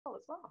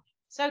as well.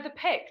 So the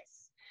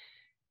Picts.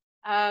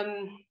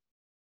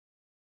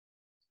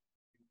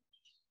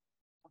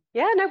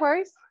 Yeah, no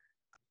worries.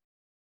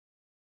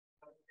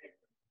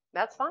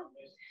 That's fine.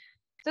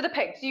 So the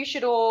Picts, you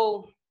should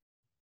all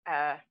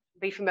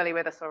be familiar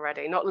with us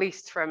already, not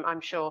least from,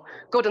 I'm sure,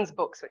 Gordon's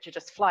books, which are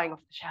just flying off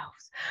the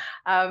shelves.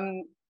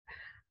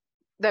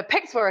 The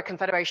Picts were a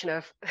confederation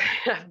of,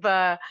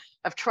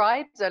 of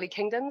tribes, early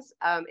kingdoms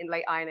in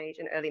late Iron Age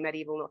and early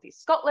medieval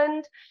northeast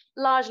Scotland,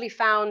 largely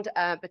found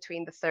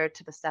between the 3rd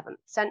to the 7th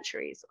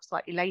centuries, or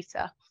slightly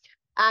later.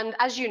 And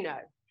as you know,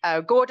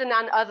 Gordon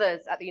and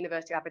others at the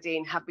University of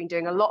Aberdeen have been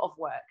doing a lot of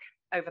work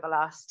over the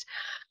last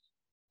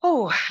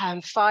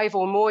 5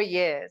 or more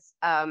years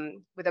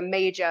with a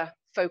major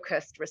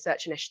focused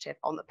research initiative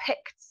on the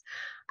Picts.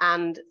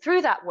 And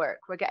through that work,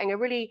 we're getting a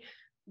really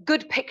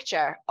good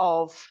picture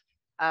of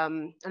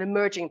an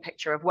emerging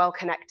picture of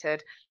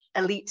well-connected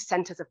elite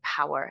centers of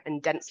power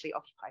and densely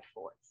occupied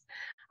forts.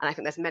 And I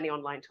think there's many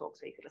online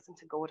talks where you could listen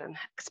to Gordon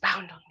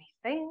expound on these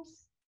things.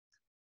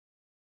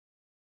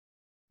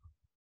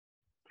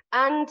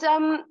 And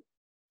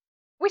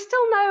we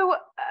still know,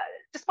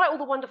 despite all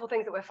the wonderful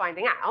things that we're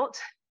finding out,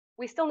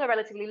 we still know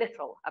relatively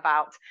little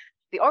about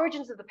the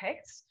origins of the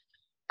Picts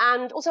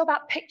and also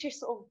about Pictish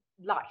sort of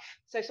life.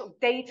 So sort of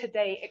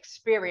day-to-day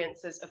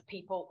experiences of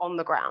people on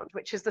the ground,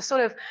 which is the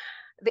sort of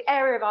the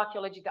area of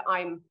archaeology that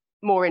I'm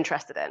more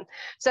interested in.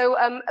 So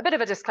a bit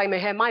of a disclaimer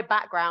here, my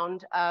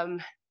background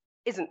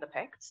isn't the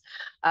Picts.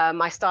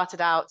 I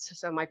started out,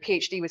 so my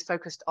PhD was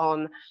focused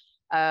on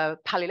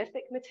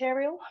Paleolithic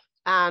material.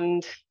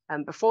 And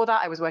before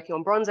that, I was working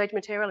on Bronze Age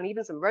material and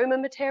even some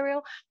Roman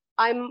material.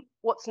 I'm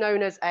what's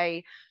known as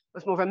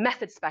was more of a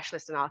method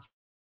specialist in archaeology,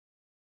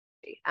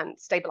 and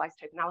stabilized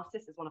isotope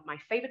analysis is one of my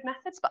favorite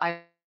methods, but I have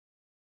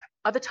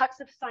other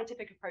types of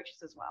scientific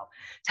approaches as well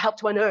to help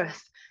to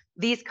unearth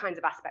these kinds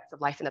of aspects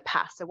of life in the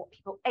past. So what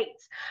people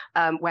ate,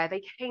 where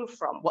they came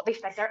from, what they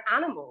fed their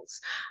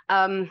animals,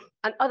 and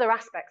other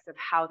aspects of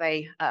how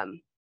they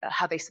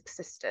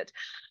subsisted.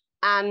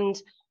 And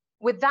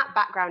with that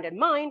background in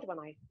mind, when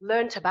I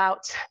learned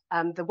about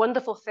the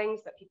wonderful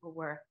things that people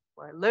were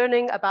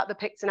learning about the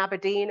Picts in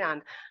Aberdeen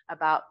and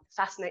about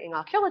fascinating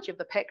archaeology of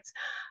the Picts,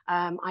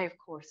 I, of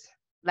course,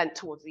 lent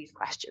towards these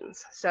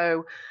questions.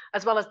 So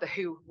as well as the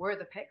who were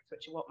the Picts,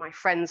 which are what my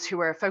friends who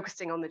are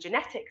focusing on the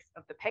genetics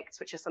of the Picts,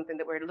 which is something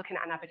that we're looking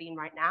at in Aberdeen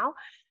right now,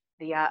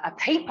 a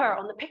paper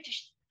on the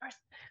Pictish, first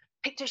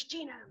Pictish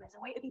genome is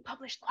a way to be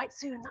published quite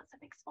soon. That's a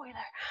big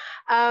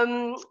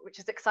spoiler, which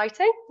is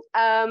exciting.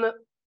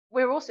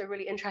 We're also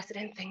really interested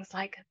in things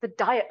like the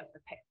diet of the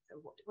Picts. So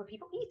what were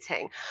people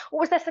eating? What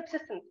was their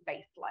subsistence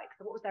base like?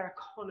 So what was their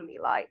economy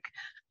like?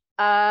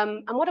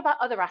 And what about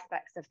other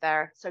aspects of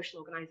their social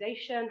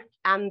organization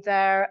and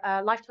their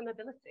lifetime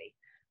mobility?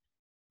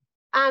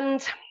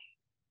 And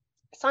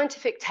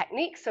scientific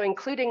techniques, so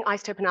including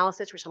isotope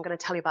analysis, which I'm going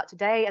to tell you about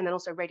today, and then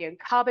also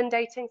radiocarbon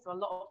dating, so a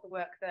lot of the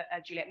work that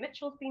Juliet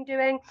Mitchell's been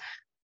doing,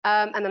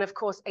 and then, of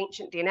course,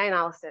 ancient DNA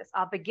analysis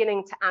are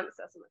beginning to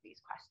answer some of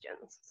these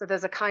questions. So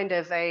there's a kind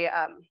of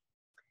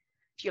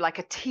if you like,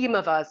 a team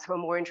of us who are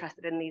more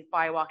interested in these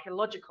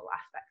bioarchaeological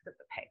aspects of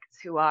the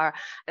Picts, who are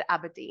at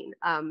Aberdeen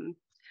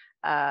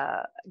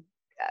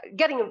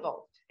getting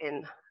involved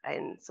in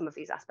some of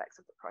these aspects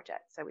of the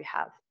project. So we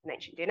have an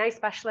ancient DNA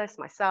specialist,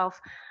 myself,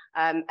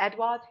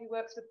 Edward, who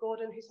works with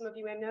Gordon, who some of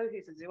you may know,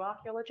 who's a zoo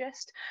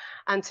archaeologist.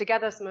 And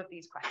together, some of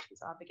these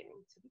questions are beginning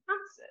to be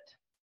answered.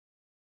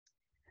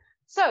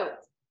 So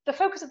the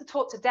focus of the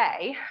talk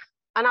today,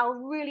 and I'll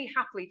really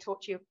happily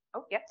talk to you,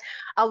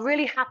 I'll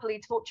really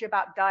happily talk to you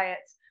about diet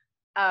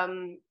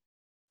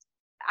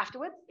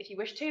afterwards, if you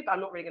wish to, but I'm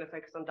not really going to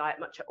focus on diet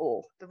much at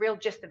all. The real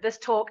gist of this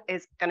talk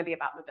is going to be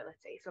about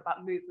mobility, so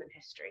about movement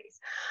histories.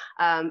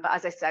 But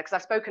as I said, because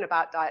I've spoken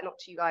about diet, not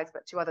to you guys,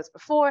 but to others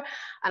before,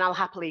 and I'll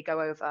happily go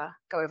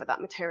over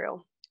that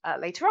material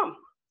later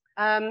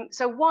on.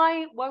 So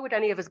why would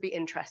any of us be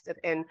interested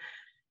in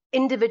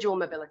individual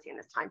mobility in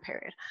this time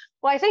period?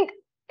 Well, I think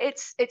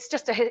it's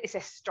a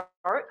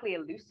historically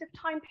elusive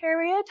time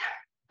period.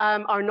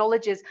 Our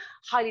knowledge is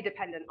highly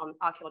dependent on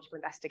archaeological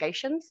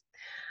investigations.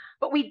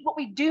 But what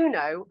we do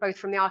know, both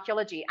from the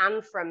archaeology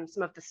and from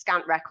some of the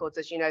scant records,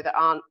 as you know,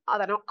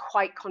 they're not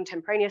quite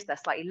contemporaneous, they're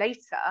slightly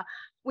later,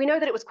 we know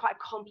that it was quite a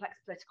complex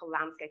political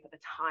landscape at the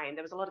time.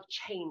 There was a lot of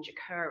change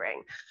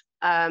occurring.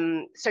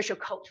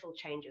 Socio-cultural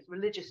changes,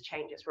 religious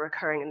changes were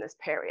occurring in this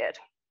period.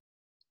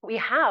 We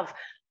have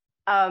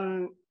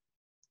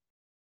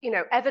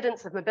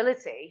evidence of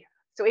mobility.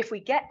 So if we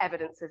get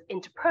evidence of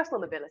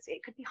interpersonal mobility,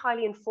 it could be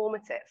highly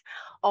informative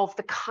of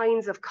the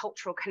kinds of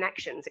cultural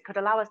connections. It could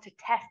allow us to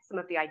test some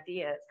of the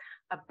ideas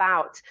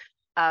about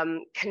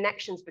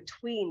connections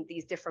between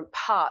these different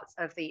parts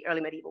of the early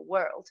medieval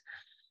world.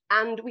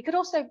 And we could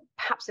also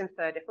perhaps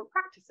infer different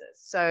practices.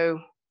 So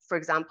for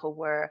example,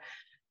 were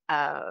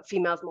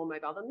females more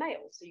mobile than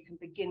males? So you can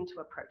begin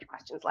to approach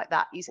questions like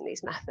that using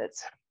these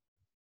methods.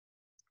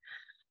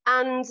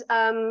 And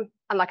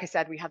like I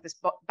said, we have this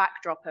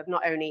backdrop of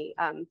not only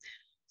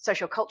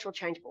social-cultural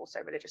change, but also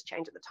religious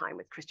change at the time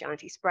with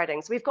Christianity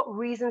spreading. So we've got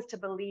reasons to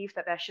believe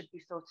that there should be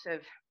sort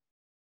of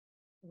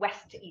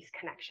west to east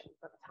connections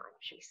at the time,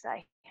 should we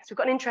say. So we've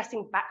got an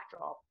interesting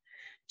backdrop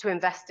to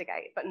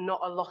investigate, but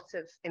not a lot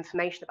of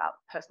information about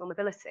personal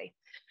mobility.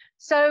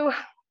 So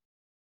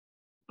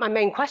my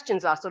main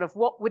questions are sort of,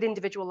 what would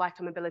individual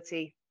lifetime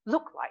mobility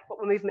look like? What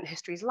were movement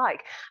histories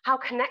like? How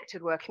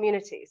connected were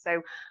communities?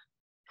 So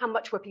how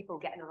much were people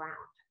getting around?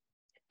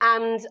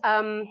 And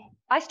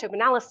isotope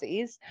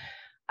analyses,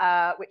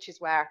 which is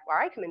where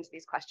I come into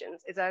these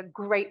questions, is a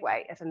great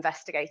way of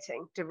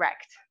investigating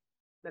direct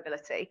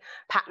mobility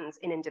patterns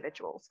in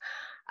individuals,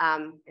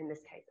 in this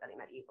case, early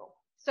medieval.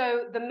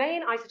 So the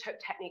main isotope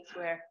techniques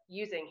we're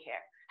using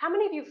here. How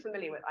many of you are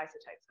familiar with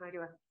isotopes? Can I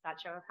do a sad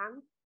show of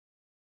hands?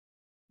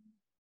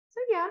 So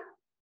yeah,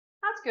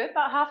 that's good.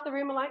 About half the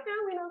room are like, yeah,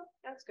 we know,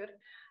 that's good.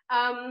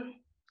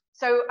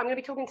 So I'm going to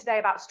be talking today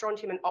about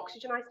strontium and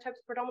oxygen isotopes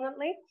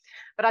predominantly.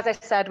 But as I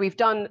said, we've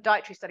done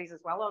dietary studies as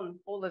well on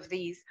all of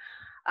these,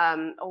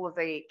 all of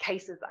the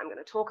cases that I'm going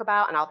to talk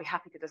about, and I'll be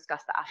happy to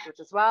discuss that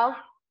afterwards as well.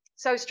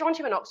 So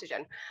strontium and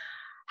oxygen,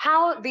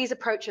 how these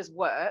approaches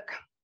work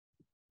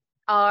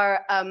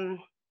are,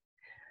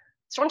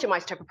 strontium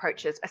isotope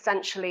approaches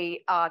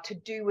essentially are to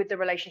do with the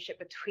relationship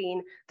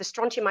between the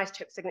strontium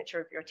isotope signature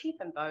of your teeth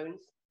and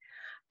bones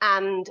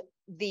and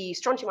the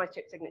strontium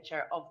isotope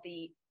signature of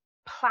the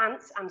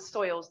plants and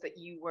soils that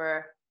you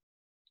were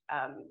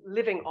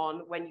living on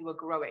when you were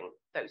growing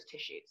those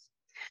tissues.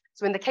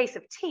 So in the case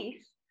of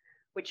teeth,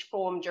 which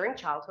form during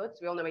childhood, so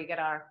we all know we get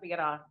our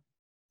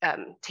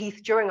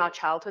teeth during our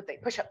childhood, they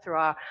push up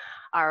through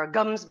our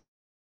gums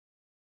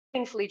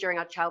painfully during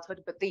our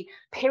childhood, but the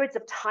periods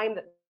of time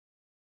that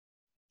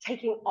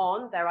taking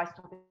on their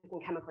isotopic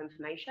and chemical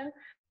information,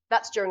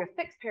 that's during a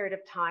fixed period of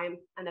time,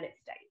 and then it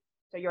stays.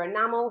 So your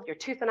enamel, your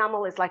tooth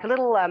enamel is like a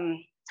little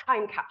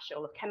time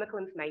capsule of chemical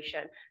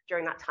information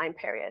during that time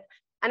period.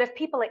 And if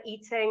people are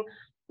eating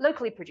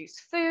locally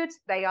produced foods,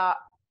 they are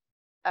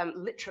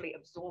literally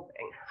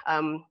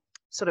absorbing.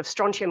 Sort of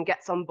strontium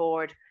gets on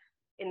board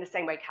in the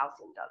same way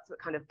calcium does. So it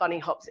kind of bunny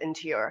hops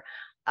into your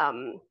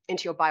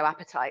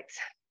bioappetite.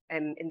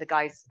 In the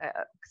guise,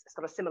 it's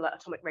got a similar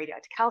atomic radii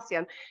to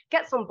calcium,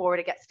 gets on board,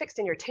 it gets fixed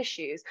in your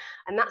tissues,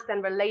 and that's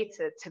then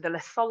related to the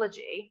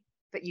lithology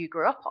that you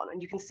grew up on.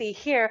 And you can see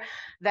here,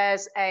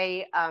 there's an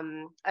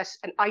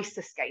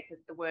isoscape is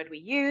the word we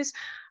use.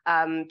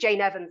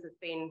 Jane Evans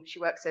she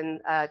works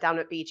down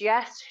at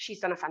BGS. She's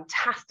done a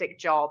fantastic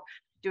job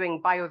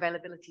doing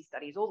bioavailability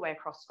studies all the way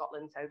across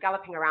Scotland. So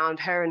galloping around,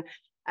 her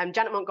and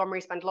Janet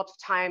Montgomery spent a lot of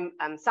time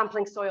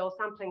sampling soil,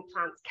 sampling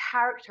plants,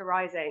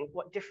 characterizing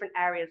what different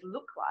areas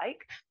look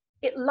like.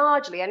 It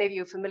largely, any of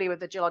you familiar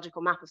with the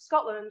geological map of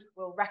Scotland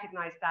will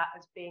recognize that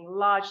as being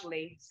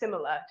largely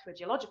similar to a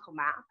geological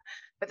map.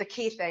 But the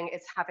key thing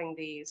is having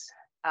these,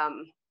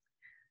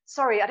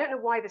 sorry, I don't know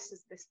why this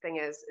thing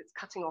is, it's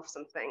cutting off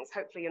some things.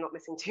 Hopefully you're not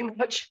missing too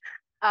much.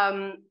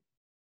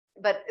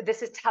 But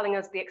this is telling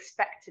us the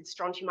expected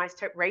strontium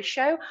isotope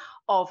ratio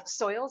of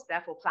soils,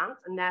 therefore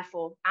plants, and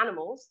therefore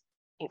animals,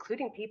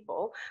 including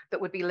people, that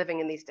would be living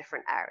in these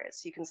different areas.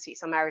 So you can see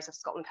some areas of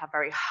Scotland have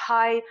very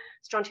high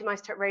strontium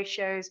isotope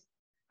ratios,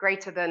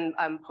 greater than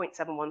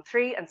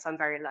 0.713, and some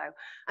very low.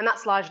 And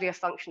that's largely a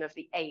function of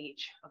the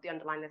age of the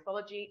underlying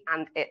lithology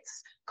and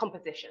its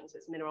composition, so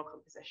its mineral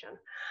composition.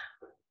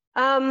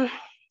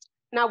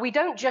 Now, we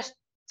don't just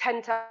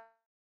tend to,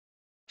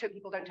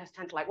 people don't just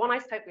tend to like one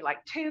isotope, we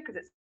like two, because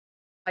it's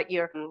like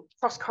you're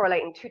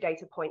cross-correlating two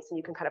data points and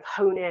you can kind of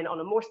hone in on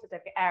a more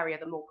specific area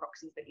the more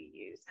proxies that you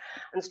use.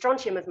 And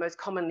strontium is most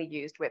commonly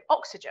used with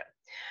oxygen.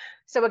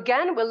 So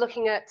again, we're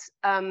looking at,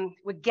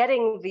 we're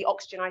getting the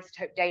oxygen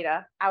isotope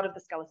data out of the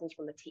skeletons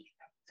from the teeth.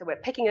 So we're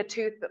picking a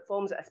tooth that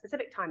forms at a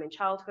specific time in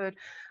childhood,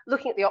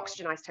 looking at the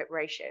oxygen isotope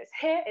ratios.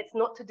 Here, it's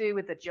not to do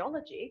with the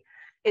geology,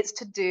 it's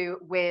to do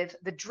with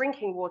the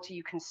drinking water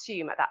you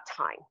consume at that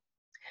time.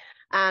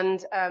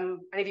 And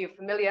any of you are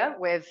familiar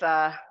with,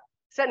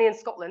 certainly in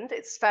Scotland,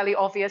 it's fairly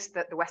obvious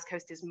that the West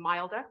Coast is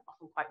milder,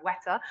 often quite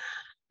wetter.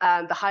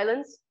 The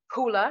Highlands,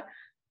 cooler.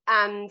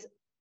 And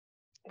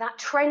that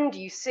trend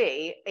you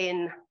see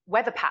in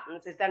weather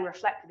patterns is then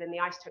reflected in the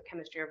isotope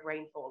chemistry of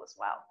rainfall as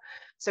well.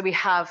 So we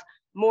have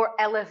more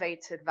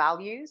elevated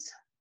values,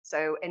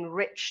 so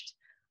enriched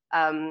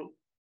in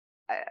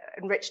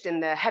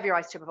the heavier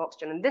isotope of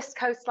oxygen in this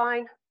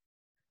coastline.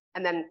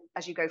 And then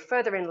as you go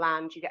further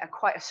inland, you get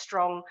quite a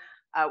strong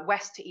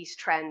west to east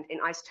trend in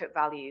isotope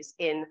values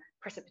in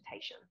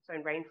precipitation, so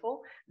in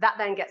rainfall. That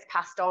then gets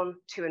passed on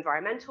to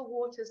environmental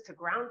waters, to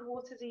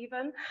groundwaters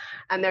even.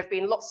 And there have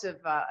been lots of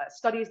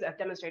studies that have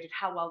demonstrated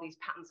how well these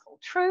patterns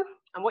hold true.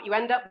 And what you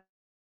end up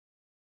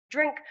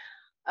drink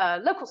a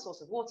local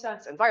source of water,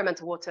 so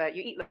environmental water,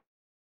 you eat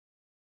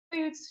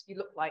foods, you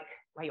look like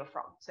where you're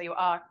from. So you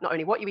are not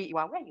only what you eat, you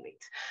are where you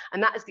eat.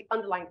 And that is the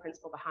underlying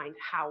principle behind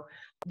how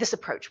this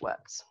approach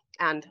works.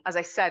 And as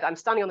I said, I'm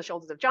standing on the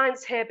shoulders of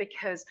giants here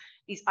because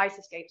these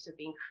isoscapes are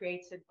being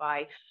created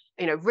by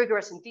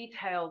rigorous and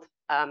detailed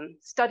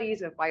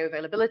studies of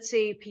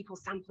bioavailability, people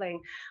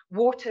sampling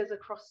waters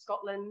across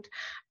Scotland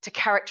to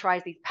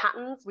characterize these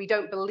patterns. We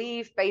don't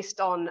believe, based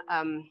on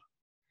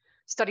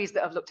studies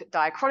that have looked at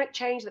diachronic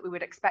change, that we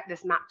would expect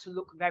this map to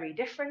look very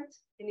different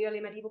in the early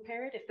medieval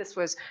period. If this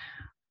was,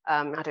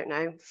 I don't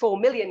know, 4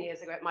 million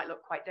years ago, it might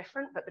look quite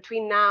different, but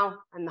between now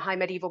and the high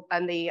medieval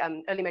and the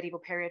early medieval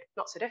period,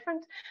 not so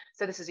different.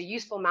 So this is a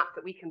useful map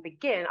that we can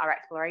begin our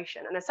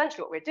exploration. And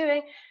essentially what we're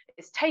doing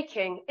is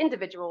taking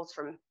individuals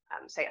from,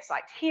 say, a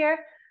site here.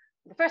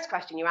 The first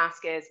question you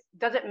ask is,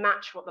 does it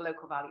match what the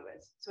local value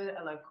is? So is it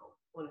a local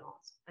or not?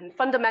 And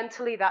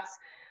fundamentally, that's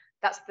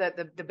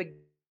the big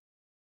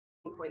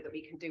point that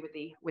we can do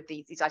with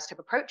these isotope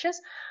approaches.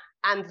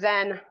 And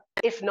then,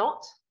 if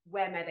not,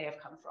 where may they have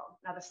come from?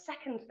 Now, the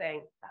second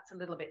thing that's a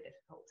little bit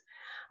difficult.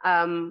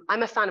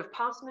 I'm a fan of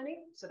parsimony,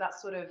 so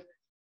that's sort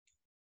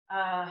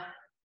of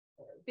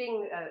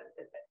being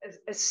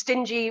as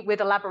stingy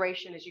with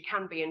elaboration as you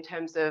can be in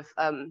terms of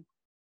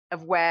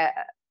where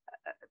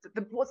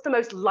what's the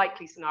most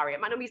likely scenario.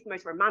 It might not be the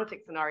most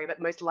romantic scenario, but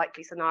the most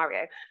likely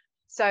scenario.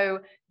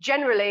 So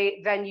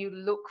generally, then you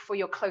look for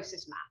your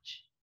closest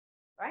match,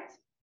 right?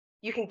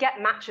 You can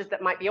get matches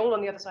that might be all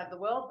on the other side of the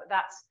world, but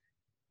that's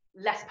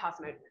less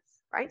parsimonious,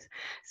 right?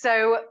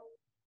 So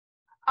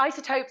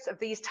isotopes of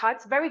these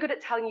types, very good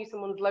at telling you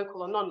someone's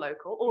local or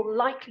non-local, or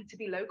likely to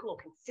be local or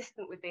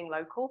consistent with being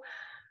local.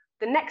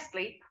 The next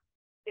leap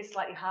is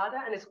slightly harder,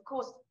 and it, of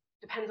course,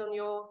 depends on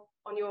your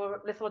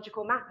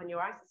lithological map and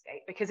your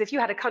isoscape. Because if you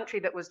had a country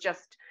that was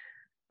just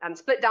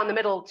split down the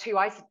middle, two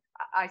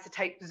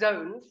isotope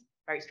zones,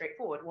 very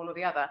straightforward, one or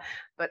the other.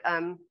 But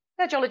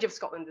the geology of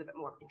Scotland is a bit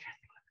more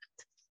interesting.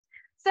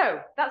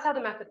 So that's how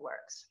the method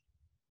works.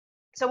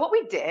 So what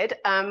we did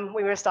when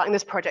we were starting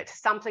this project,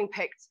 sampling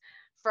Picts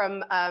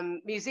from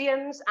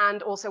museums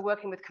and also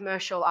working with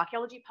commercial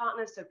archaeology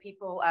partners, so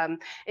people,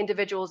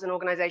 individuals and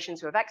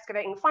organizations who are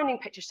excavating, finding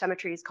Pictish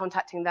cemeteries,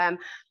 contacting them,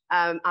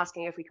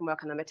 asking if we can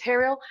work on the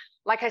material.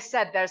 Like I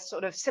said, there's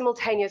sort of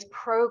simultaneous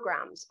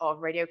programs of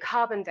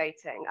radiocarbon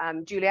dating.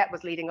 Juliet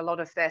was leading a lot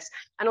of this,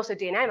 and also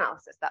DNA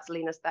analysis. That's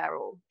Lena's there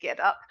all geared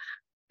up.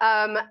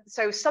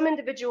 So some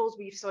individuals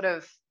we've sort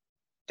of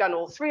done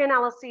all three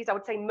analyses. I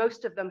would say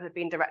most of them have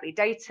been directly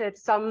dated.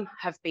 Some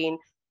have been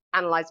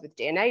analyzed with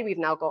DNA. We've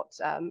now got,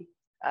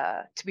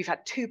 we've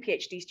had 2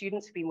 PhD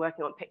students who've been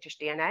working on Pictish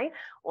DNA,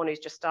 one who's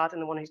just started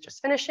and the one who's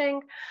just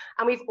finishing.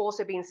 And we've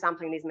also been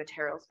sampling these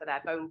materials for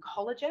their bone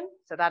collagen.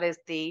 So that is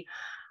the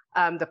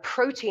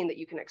protein that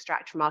you can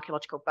extract from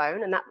archaeological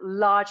bone. And that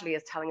largely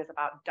is telling us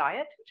about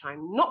diet, which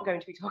I'm not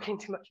going to be talking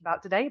too much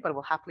about today, but I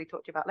will happily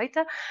talk to you about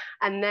later.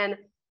 And then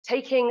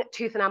taking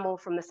tooth enamel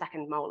from the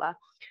second molar.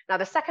 Now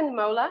the second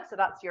molar, so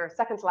that's your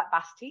second to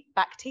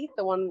back teeth,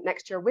 the one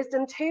next to your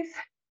wisdom tooth,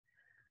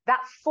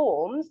 that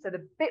forms, so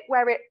the bit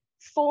where it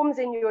forms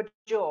in your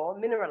jaw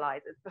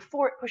mineralizes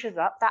before it pushes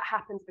up. That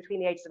happens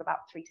between the ages of about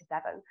 3 to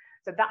 7.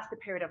 So that's the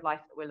period of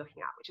life that we're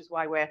looking at, which is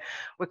why we're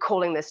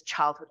calling this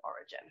childhood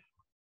origin.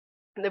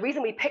 And the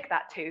reason we pick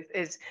that tooth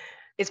is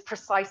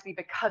precisely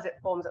because it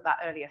forms at that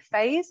earlier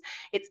phase.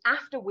 It's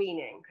after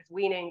weaning, because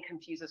weaning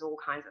confuses all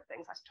kinds of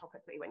things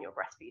isotopically when you're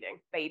breastfeeding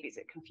babies.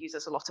 It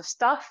confuses a lot of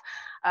stuff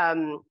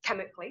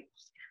chemically.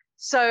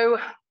 So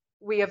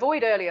we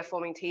avoid earlier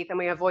forming teeth and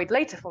we avoid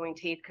later forming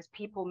teeth because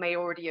people may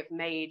already have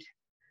made,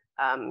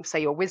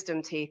 say, your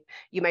wisdom teeth,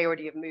 you may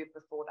already have moved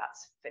before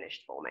that's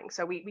finished forming.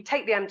 So we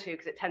take the M2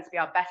 because it tends to be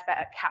our best bet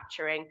at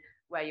capturing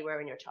where you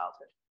were in your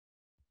childhood.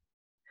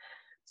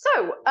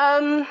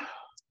 So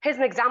here's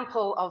an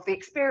example of the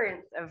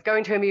experience of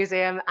going to a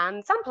museum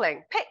and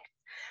sampling Picts.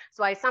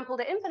 So I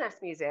sampled at Inverness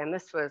Museum.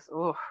 This was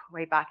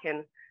way back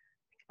in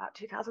about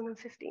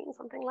 2015,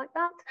 something like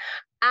that.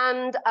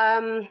 And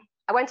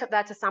I went up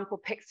there to sample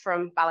Picts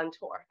from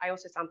Ballantor. I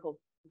also sampled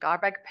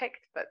Garbeg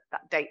Pict, but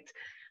that date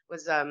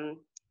was a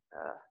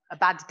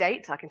bad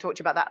date. I can talk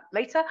to you about that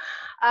later.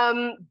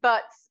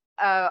 But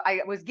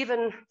I was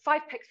given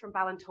 5 Picts from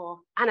Ballantor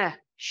and a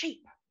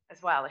sheep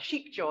as well, a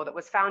sheep jaw that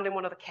was found in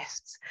one of the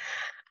kists.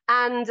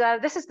 And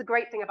this is the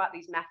great thing about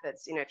these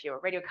methods. You know, if you're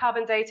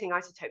radiocarbon dating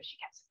isotopes, you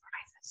get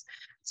surprises.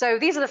 So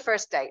these are the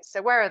first dates.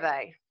 So where are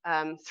they?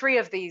 3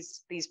 of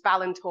these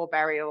Ballantor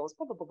burials.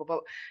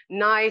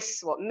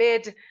 Nice,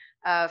 mid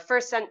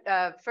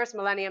first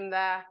millennium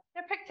there.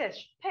 They're Pictish,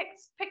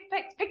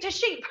 Pictish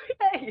sheep.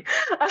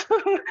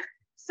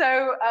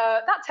 So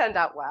that turned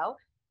out well.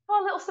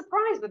 Oh, a little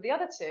surprise with the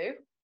other 2.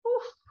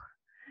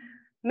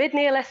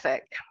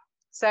 Mid-Neolithic.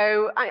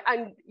 So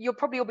and you'll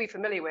probably all be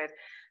familiar with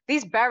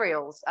these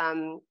burials,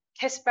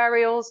 kist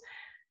burials,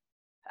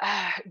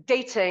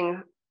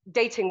 dating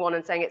one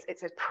and saying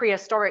it's a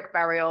prehistoric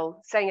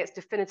burial, saying it's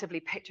definitively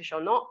Pictish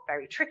or not,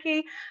 very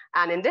tricky.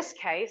 And in this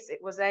case, it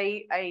was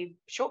a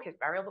short kist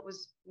burial that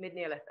was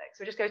mid-Neolithic.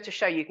 So it just goes to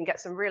show you can get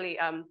some really,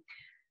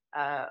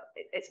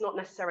 it's not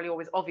necessarily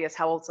always obvious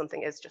how old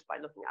something is just by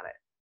looking at it.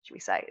 should we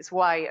say. It's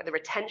why the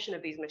retention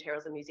of these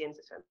materials in museums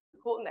is so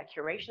important,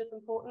 their curation is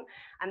important,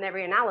 and their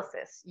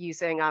reanalysis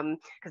using,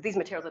 because these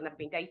materials have never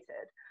been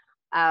dated,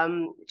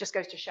 it just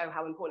goes to show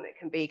how important it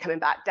can be coming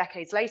back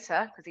decades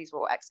later, because these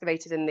were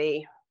excavated in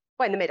the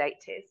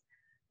mid-80s.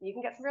 You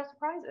can get some real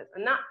surprises.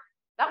 And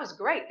that was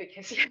great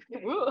because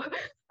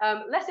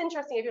less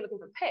interesting if you're looking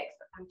for Picts,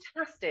 but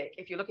fantastic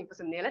if you're looking for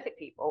some Neolithic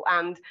people.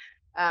 And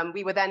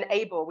we were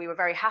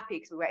very happy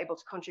because we were able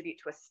to contribute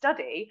to a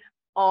study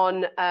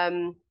on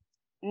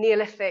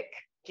Neolithic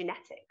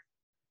genetics.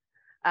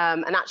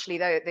 And actually,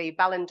 the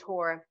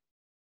Balintore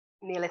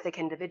Neolithic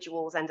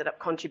individuals ended up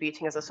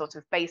contributing as a sort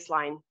of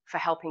baseline for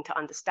helping to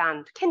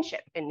understand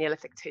kinship in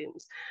Neolithic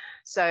tombs.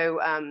 So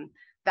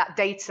that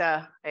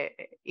data,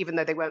 even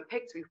though they weren't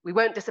Picts, we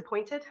weren't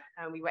disappointed,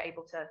 and we were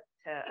able to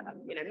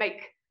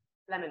make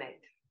lemonade.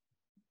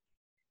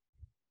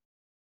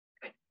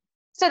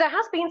 So there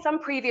has been some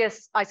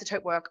previous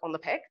isotope work on the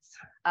Picts.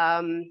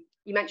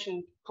 You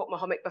mentioned Port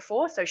Mahomet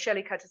before, so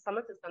Shirley Curtis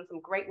Summers has done some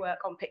great work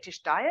on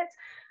Pictish diet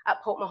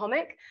at Port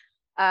Mahomet,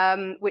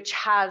 which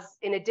has,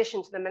 in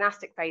addition to the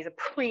monastic phase, a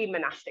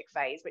pre-monastic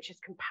phase, which is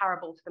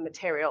comparable to the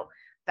material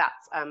that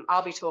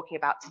I'll be talking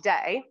about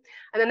today.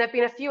 And then there have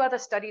been a few other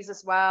studies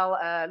as well,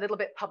 a little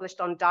bit published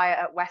on diet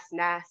at West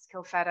Ness,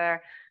 Kilfedder,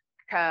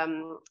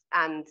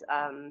 and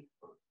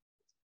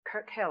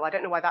Kirkhill. I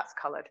don't know why that's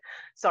coloured.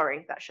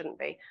 Sorry, that shouldn't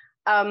be.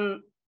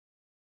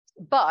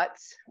 But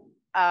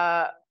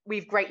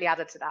we've greatly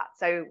added to that.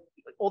 So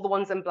all the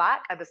ones in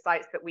black are the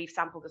sites that we've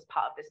sampled as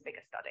part of this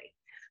bigger study.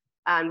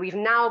 And we've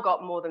now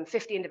got more than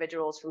 50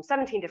 individuals from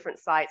 17 different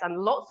sites and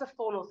lots of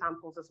faunal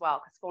samples as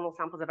well, because faunal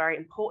samples are very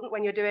important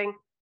when you're doing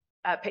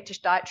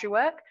Pictish dietary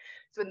work.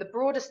 So in the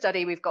broader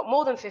study, we've got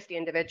more than 50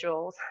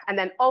 individuals. And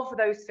then of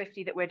those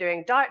 50 that we're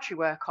doing dietary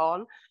work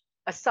on,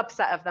 a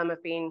subset of them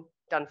have been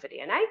done for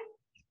DNA,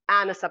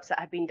 and a subset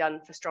have been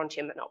done for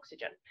strontium and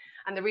oxygen.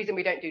 And the reason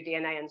we don't do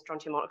DNA and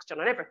strontium and oxygen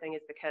on everything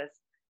is because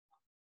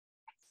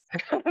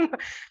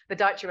the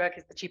dietary work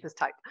is the cheapest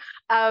type.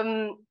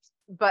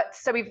 But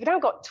so we've now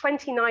got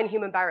 29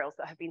 human burials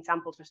that have been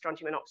sampled for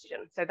strontium and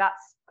oxygen. So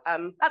that's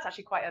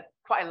actually quite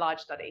a large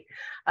study,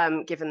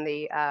 given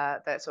the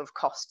sort of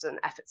costs and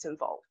efforts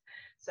involved.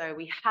 So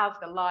we have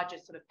the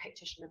largest sort of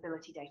Pictish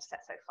mobility data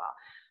set so far.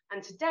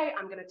 And today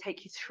I'm going to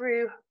take you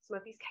through some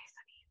of these case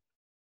studies.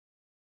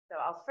 So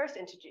I'll first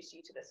introduce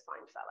you to this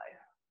fine fellow,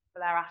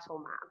 Blair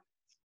Atoll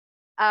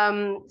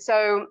Man.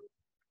 So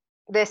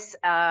this,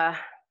 I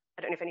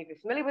don't know if any of you are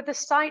familiar with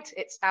this site.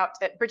 It's out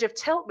at Bridge of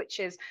Tilt, which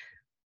is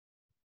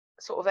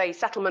sort of a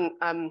settlement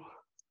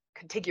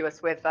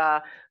contiguous with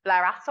Blair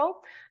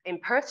Atoll in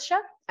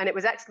Perthshire. And it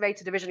was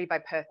excavated originally by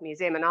Perth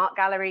Museum and Art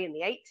Gallery in the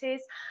 80s.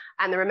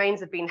 And the remains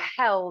have been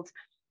held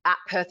at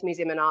Perth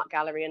Museum and Art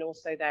Gallery. And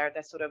also they're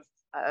sort of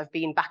have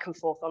been back and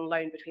forth on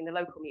loan between the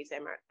local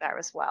museum there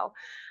as well.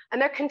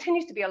 And there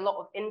continues to be a lot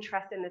of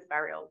interest in this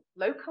burial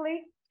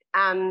locally.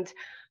 And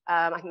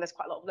I think there's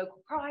quite a lot of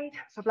local pride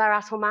for Blair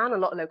Atoll Man, a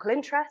lot of local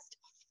interest.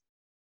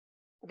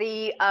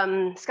 The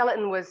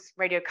skeleton was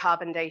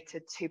radiocarbon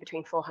dated to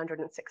between 400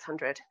 and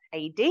 600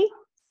 AD.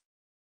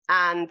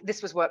 And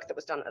this was work that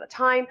was done at the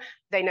time.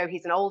 They know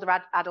he's an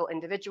older adult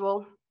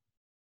individual.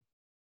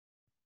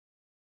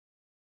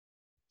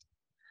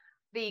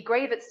 The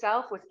grave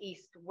itself was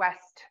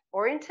east-west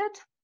oriented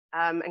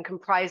and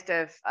comprised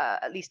of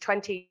at least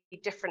 20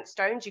 different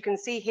stones. You can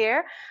see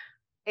here,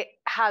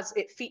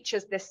 it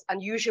features this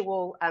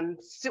unusual,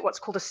 what's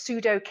called a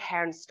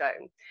pseudo-cairn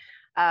stone.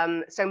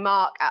 So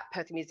Mark at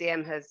Perth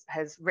Museum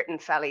has written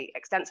fairly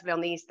extensively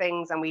on these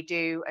things, and we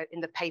do in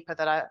the paper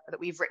that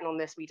we've written on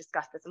this, we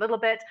discussed this a little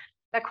bit.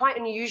 They're quite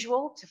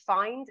unusual to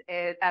find.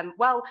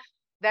 Well,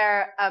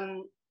 they're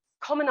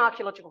common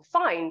archaeological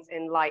finds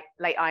in late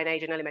Iron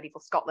Age and early medieval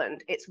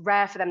Scotland. It's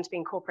rare for them to be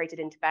incorporated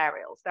into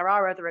burials. There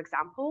are other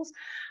examples,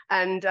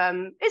 and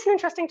it's an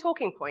interesting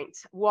talking point.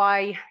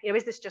 Why,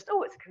 is this just,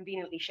 oh, it's a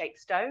conveniently shaped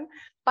stone?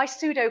 By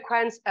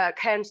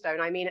pseudo-cairn stone,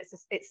 I mean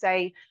it's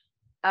a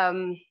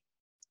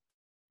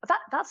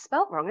that's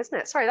spelt wrong, isn't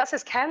it? Sorry, that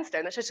says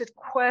cairnstone. That's just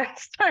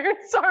quernstone.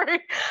 Sorry,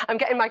 I'm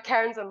getting my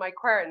cairns and my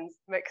querns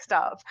mixed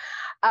up.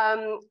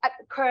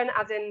 Quern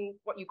as in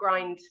what you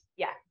grind.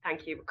 Yeah,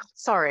 thank you.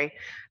 Sorry,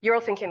 you're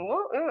all thinking,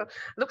 what?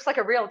 Looks like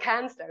a real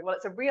cairnstone. Well,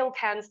 it's a real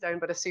cairnstone,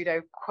 but a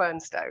pseudo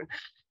quernstone.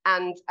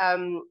 And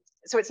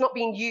so it's not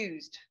been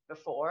used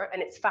before,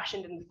 and it's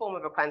fashioned in the form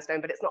of a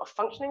quernstone, but it's not a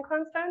functioning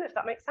quernstone, if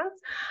that makes sense.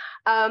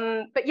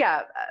 But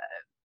yeah.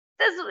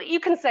 You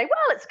can say,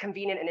 well, it's a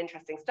convenient and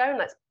interesting stone.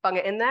 Let's bung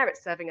it in there.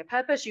 It's serving a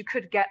purpose. You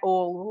could get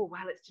all,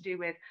 well, it's to do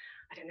with,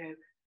 I don't know,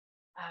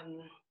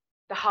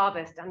 the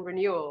harvest and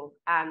renewal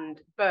and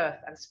birth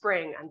and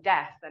spring and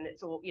death. And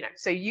it's all,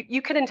 so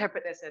you can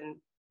interpret this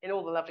in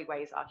all the lovely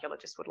ways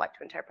archaeologists would like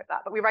to interpret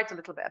that. But we write a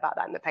little bit about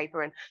that in the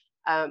paper, and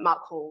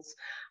Mark Hall's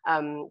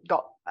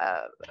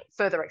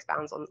further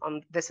expounds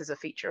on this as a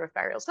feature of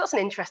burials. So that's an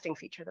interesting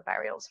feature of the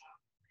burials.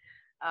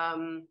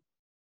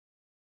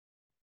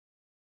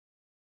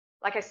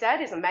 Like I said,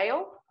 is a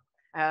male.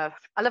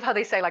 I love how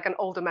they say like an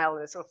older male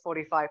and sort of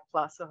 45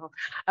 plus.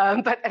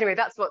 But anyway,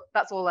 that's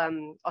all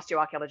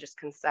osteoarchaeologists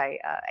can say.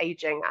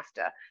 Aging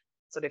after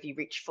sort of you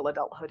reach full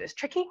adulthood is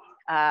tricky.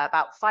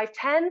 About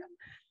 5'10",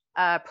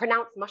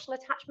 pronounced muscle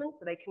attachment,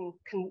 so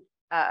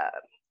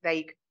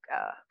they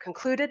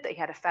concluded that he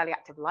had a fairly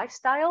active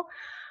lifestyle.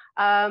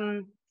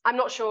 I'm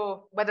not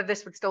sure whether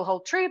this would still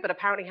hold true, but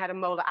apparently he had a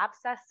molar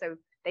abscess, so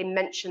they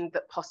mentioned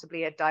that possibly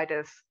he had died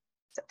of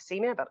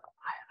septicemia, but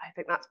I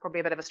think that's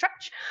probably a bit of a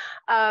stretch.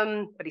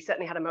 But he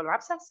certainly had a molar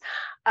abscess.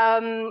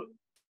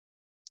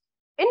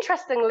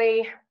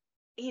 Interestingly,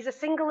 he's a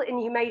single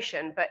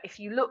inhumation, but if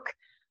you look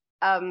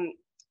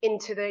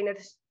into the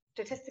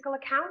statistical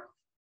account,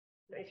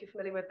 I don't know if you're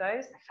familiar with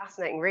those,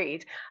 fascinating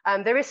read.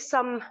 There is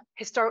some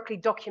historically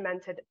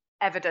documented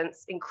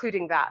evidence,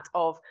 including that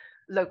of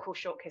local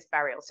short-kissed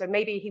burial. So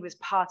maybe he was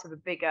part of a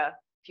bigger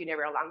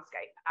funereal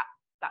landscape at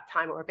that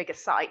time, or a bigger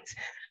site,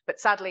 but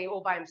sadly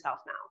all by himself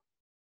now.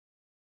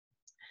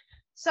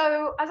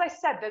 So as I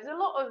said, there's a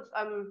lot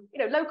of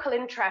local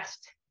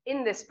interest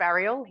in this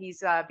burial.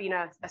 He's been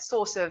a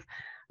source of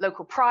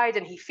local pride,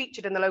 and he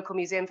featured in the local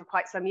museum for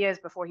quite some years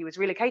before he was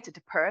relocated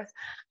to Perth.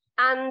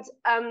 And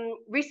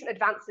recent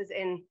advances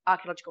in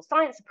archaeological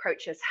science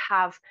approaches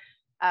have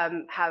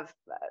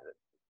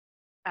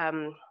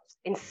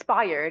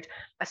inspired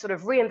a sort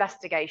of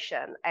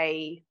reinvestigation,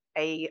 a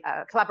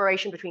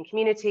collaboration between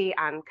community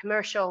and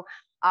commercial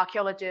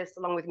archaeologists,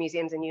 along with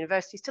museums and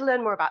universities, to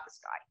learn more about this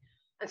guy.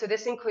 And so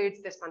this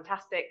includes this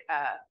fantastic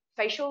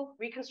facial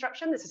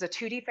reconstruction. This is a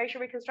 2D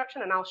facial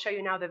reconstruction, and I'll show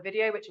you now the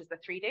video, which is the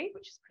 3D,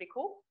 which is pretty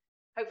cool.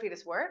 Hopefully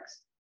this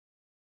works.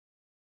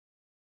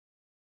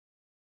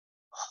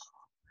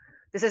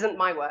 This isn't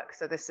my work,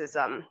 so this is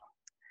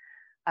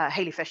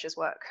Haley Fisher's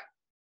work.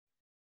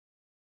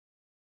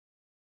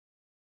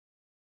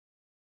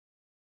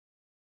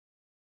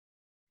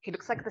 He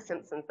looks like The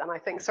Simpsons then, I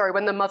think. Sorry,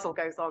 when the muzzle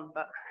goes on,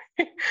 but.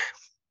 It's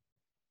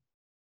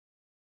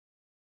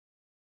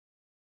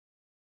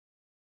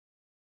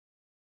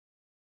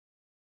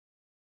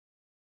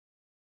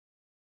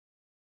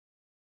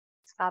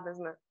fab,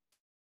 isn't it?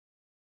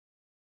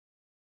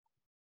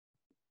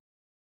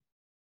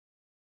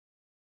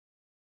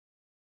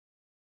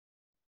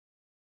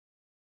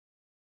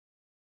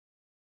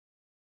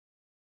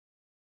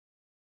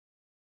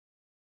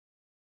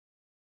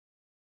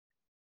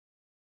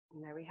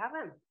 And there we have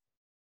him.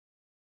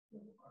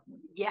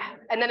 Yeah,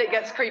 and then it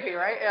gets creepy,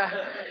 right?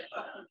 Yeah.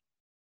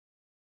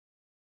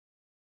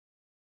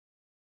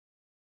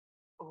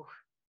 Ooh.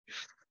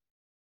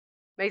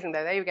 Amazing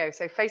though, there you go.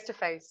 So face to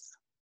face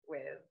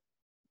with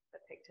the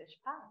Pictish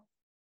past.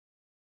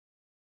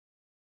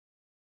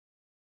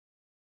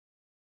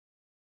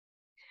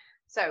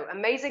 So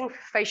amazing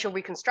facial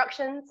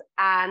reconstructions,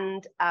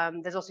 and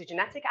there's also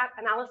genetic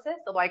analysis,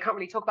 although I can't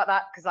really talk about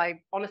that because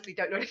I honestly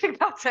don't know anything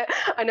about it.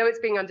 I know it's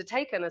being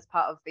undertaken as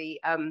part of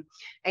the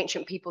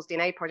Ancient Peoples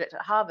DNA project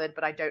at Harvard,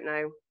 but I don't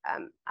know,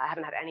 I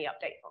haven't had any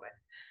update from it.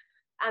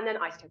 And then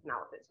isotope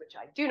analysis, which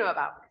I do know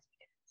about.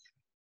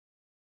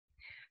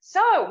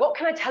 So what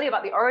can I tell you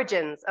about the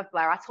origins of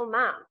Blair Atoll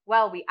man?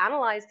 Well, we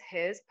analyzed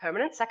his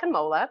permanent second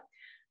molar,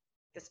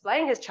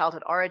 displaying his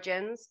childhood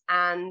origins,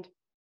 and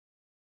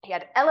he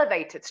had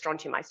elevated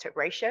strontium isotope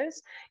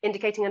ratios,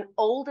 indicating an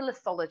older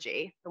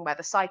lithology than where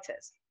the site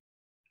is.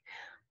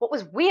 What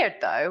was weird,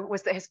 though,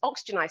 was that his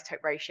oxygen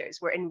isotope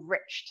ratios were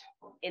enriched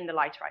in the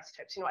lighter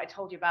isotopes. You know what I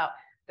told you about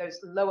those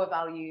lower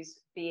values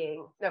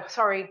being, no,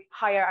 sorry,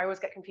 higher. I always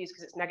get confused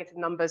because it's negative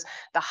numbers.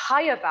 The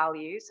higher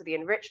values, so the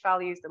enriched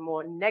values, the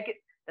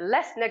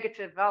less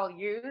negative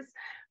values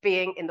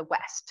being in the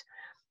west.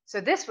 So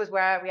this was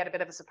where we had a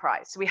bit of a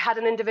surprise. So we had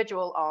an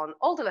individual on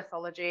older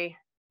lithology,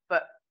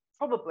 but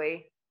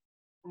probably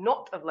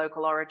not of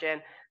local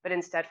origin, but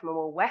instead from a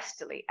more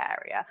westerly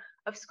area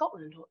of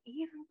Scotland, or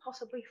even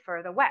possibly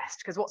further west,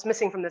 because what's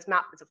missing from this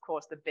map is, of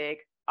course, the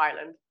big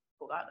island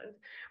called Ireland,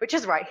 which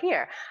is right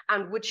here,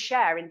 and would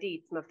share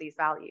indeed some of these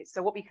values.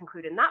 So what we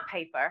conclude in that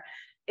paper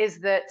is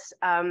that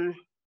the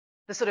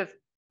sort of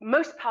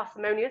most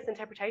parsimonious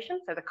interpretation,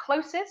 so the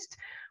closest,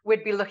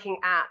 would be looking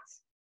at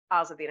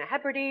Isles of the Inner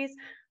Hebrides,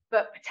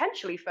 but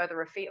potentially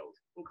further afield,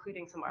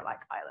 including somewhere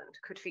like Ireland,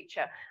 could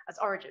feature as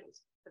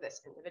origins for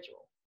this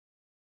individual.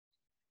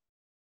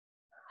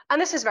 And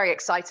this is very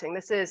exciting.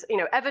 This is,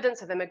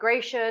 evidence of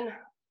immigration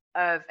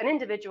of an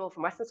individual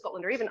from Western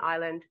Scotland or even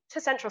Ireland to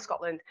Central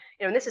Scotland.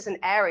 And this is an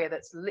area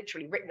that's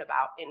literally written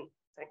about in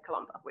St.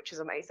 Columba, which is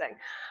amazing.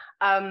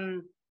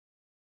 So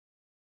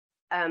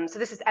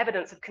this is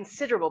evidence of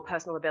considerable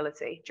personal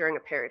ability during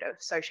a period of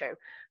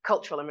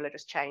socio-cultural and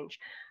religious change.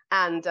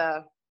 And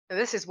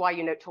this is why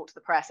you don't talk to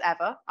the press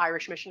ever,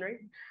 Irish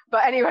missionary.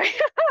 But anyway,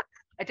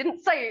 I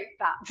didn't say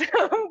that,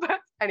 but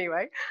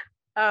anyway.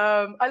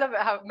 I love it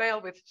how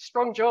male with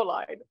strong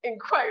jawline in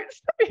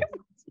quotes.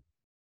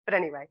 But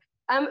anyway,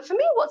 for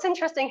me, what's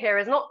interesting here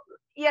is not,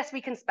 yes,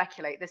 we can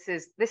speculate. This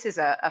is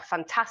a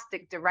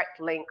fantastic direct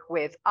link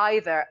with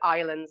either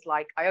islands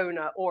like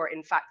Iona or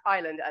in fact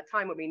Ireland at a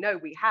time when we know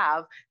we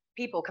have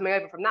people coming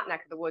over from that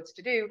neck of the woods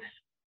to do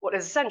what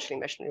is essentially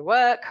missionary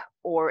work,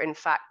 or in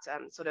fact,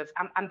 sort of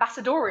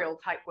ambassadorial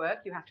type work,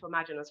 you have to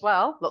imagine as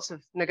well, lots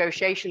of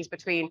negotiations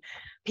between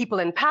people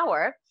in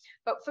power.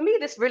 But for me,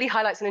 this really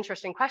highlights an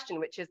interesting question,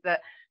 which is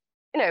that,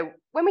 you know,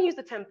 when we use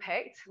the term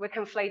Pict, we're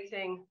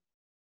conflating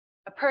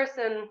a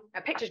person,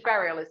 a Pictish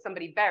burial is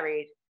somebody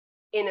buried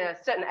in a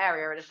certain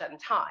area at a certain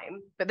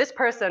time, but this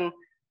person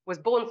was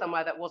born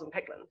somewhere that wasn't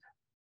Pictland.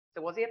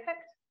 So was he a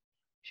Pict?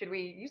 Should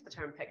we use the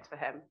term Pict for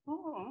him?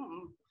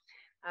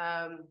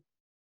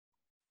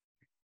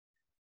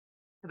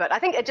 But I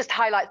think it just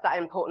highlights that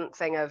important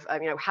thing of,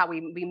 you know, how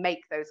we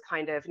make those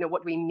kind of, you know,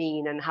 what we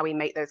mean and how we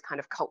make those kind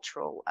of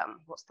cultural,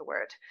 what's the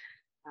word?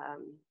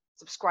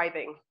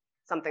 Subscribing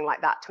something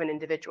like that to an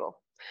individual.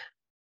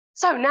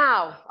 So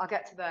now I'll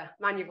get to the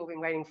man you've all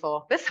been waiting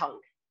for, this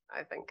hunk,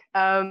 I think,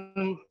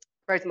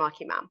 Rosa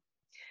Markie man.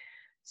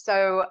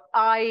 So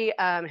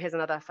here's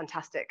another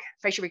fantastic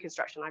facial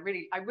reconstruction.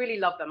 I really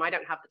love them. I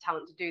don't have the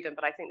talent to do them,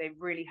 but I think they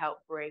really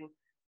help bring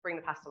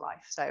the past to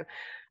life. So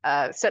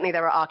certainly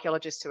there are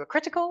archaeologists who are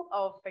critical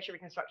of facial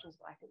reconstructions,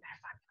 but I think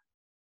they're fabulous.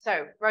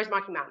 So Rosa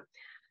Markie man,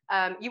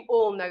 you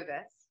all know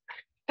this.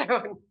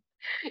 So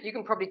you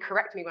can probably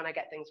correct me when I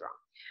get things wrong.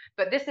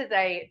 But this is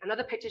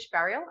another Pictish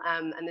burial,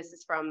 and this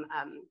is from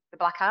the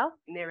Black Isle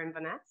near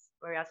Inverness,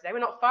 where we are today. We're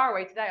not far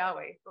away today, are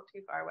we? Not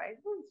too far away.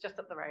 It's just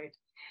up the road.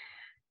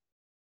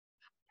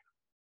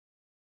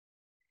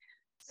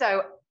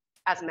 So,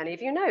 as many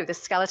of you know, the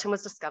skeleton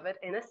was discovered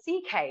in a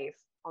sea cave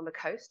on the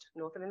coast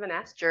north of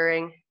Inverness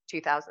during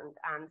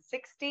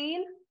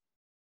 2016.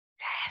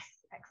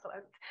 Yes,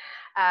 excellent.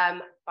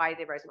 By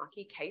the Rosa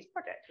Markie Caves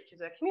Project, which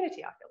is a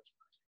community archaeology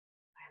project.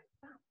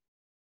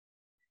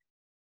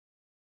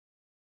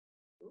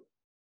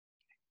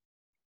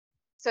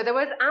 So there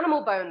was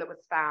animal bone that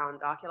was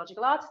found,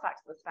 archaeological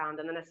artifacts that was found,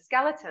 and then a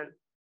skeleton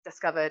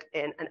discovered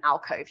in an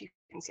alcove. You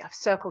can see I've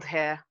circled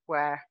here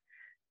where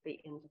the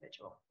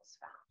individual was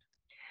found.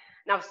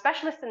 Now,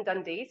 specialists in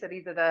Dundee, so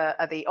these are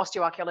the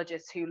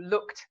osteoarchaeologists who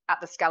looked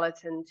at the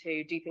skeleton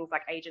to do things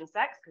like age and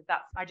sex, because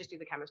I just do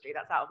the chemistry,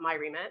 that's out of my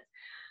remit.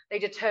 They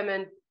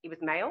determined he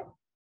was male,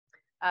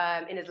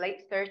 in his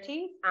late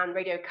 30s, and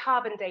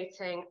radiocarbon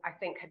dating, I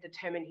think, had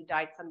determined he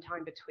died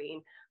sometime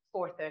between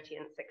 430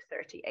 and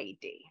 630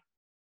 AD.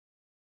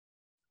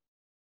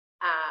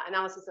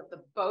 Analysis of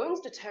the bones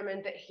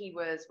determined that he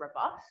was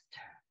robust,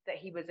 that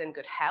he was in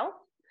good health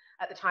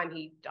at the time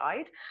he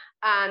died,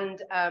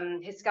 and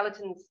his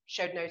skeletons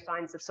showed no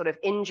signs of sort of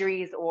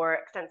injuries or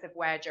extensive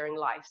wear during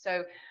life.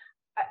 So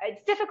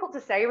it's difficult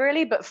to say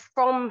really, but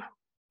from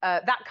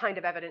that kind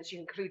of evidence, you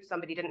conclude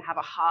somebody didn't have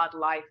a hard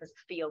life as a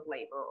field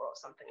laborer or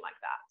something like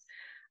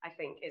that, I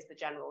think is the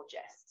general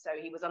gist. So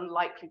he was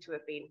unlikely to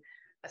have been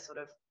a sort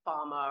of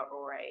farmer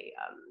or a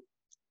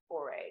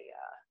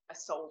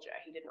soldier.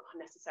 He did not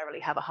necessarily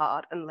have a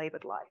hard and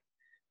labored life.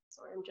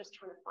 Sorry, I'm just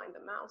trying to find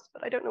the mouse,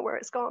 but I don't know where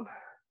it's gone. I'm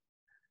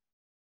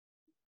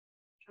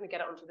trying to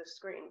get it onto the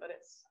screen, but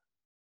it's,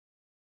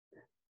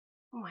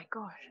 oh my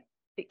gosh,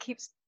 it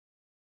keeps,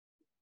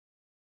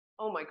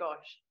 oh my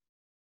gosh,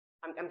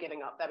 I'm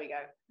giving up. There we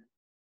go.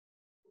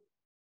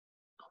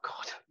 Oh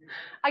God,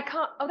 I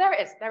can't, oh, there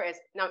it is, there it is.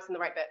 Now it's in the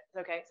right bit. It's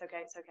okay, it's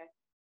okay, it's okay.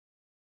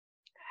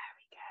 There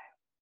we go.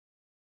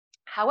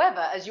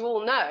 However, as you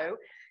all know,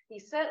 he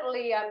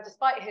certainly,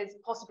 despite his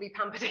possibly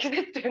pampered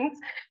existence,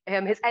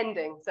 his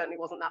ending certainly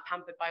wasn't that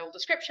pampered by all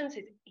descriptions.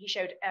 He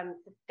showed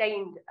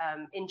sustained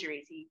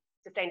injuries. He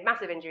sustained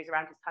massive injuries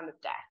around his time of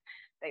death.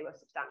 They were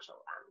substantial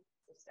and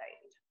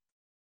sustained.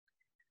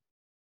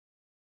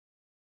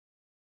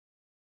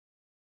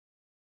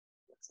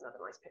 That's another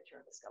nice picture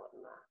of the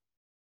skeleton there.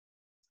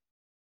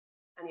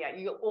 And yeah,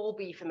 you'll all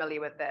be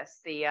familiar with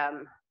this.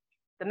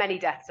 The many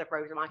deaths of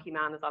Rosa Markie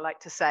man, as I like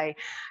to say.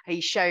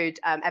 He showed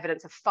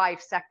evidence of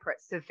 5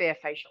 separate severe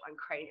facial and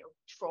cranial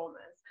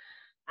traumas.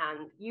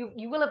 And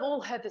you will have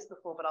all heard this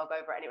before, but I'll go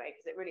over it anyway,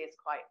 because it really is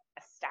quite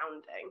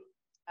astounding.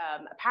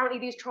 Apparently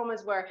these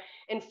traumas were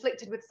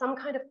inflicted with some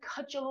kind of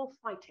cudgel or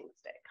fighting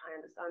stick, I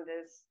understand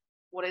is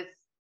what is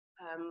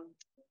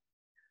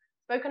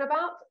spoken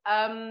about.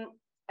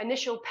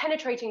 Initial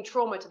penetrating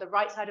trauma to the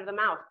right side of the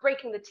mouth,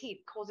 breaking the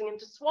teeth, causing him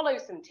to swallow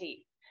some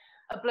teeth.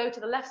 A blow to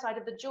the left side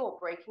of the jaw,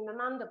 breaking the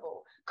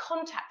mandible.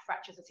 Contact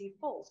fractures as he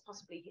falls,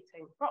 possibly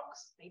hitting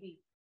rocks,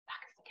 maybe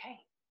back of the cave.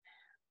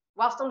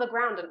 Whilst on the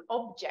ground, an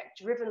object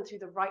driven through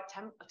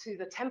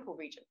the temple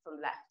region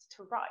from left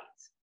to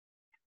right.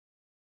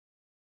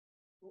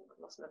 Ooh, I've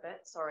lost my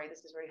bit. Sorry,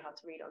 this is really hard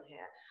to read on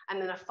here.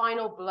 And then a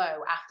final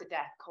blow after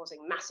death,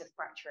 causing massive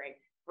fracturing,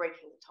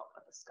 breaking the top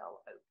of the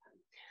skull open.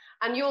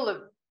 And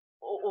you'll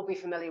all be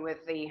familiar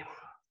with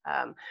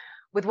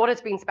with what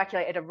has been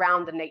speculated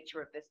around the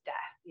nature of this death,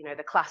 you know,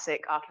 the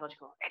classic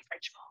archaeological, it's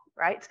ritual,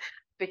 right?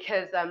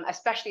 Because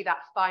especially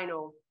that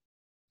final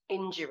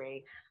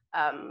injury,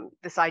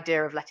 this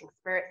idea of letting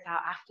spirits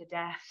out after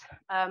death.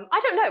 I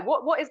don't know,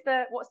 what's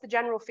the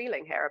general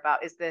feeling here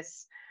about, is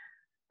this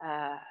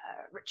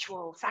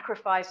ritual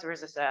sacrifice, or is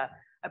this a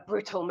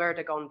brutal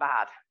murder gone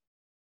bad?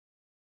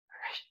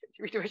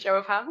 Should we do a show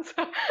of hands?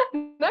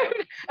 No,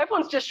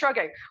 everyone's just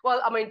shrugging.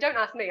 Well, I mean, don't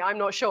ask me. I'm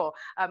not sure.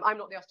 I'm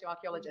not the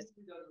osteoarchaeologist.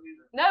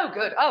 No,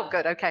 good. Oh,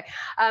 good. Okay.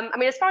 I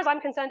mean, as far as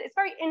I'm concerned, it's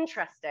very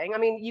interesting. I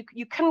mean,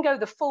 you can go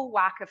the full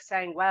whack of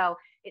saying, well,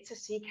 it's a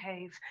sea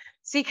cave.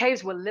 Sea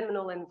caves were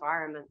liminal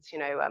environments. You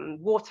know,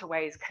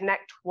 waterways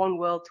connect one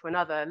world to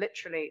another,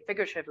 literally,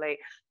 figuratively.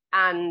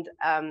 And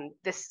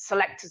this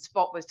selected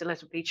spot was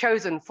deliberately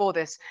chosen for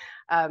this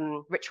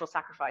ritual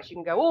sacrifice. You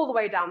can go all the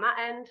way down that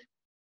end.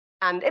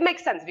 And it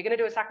makes sense. If you're going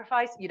to do a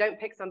sacrifice, you don't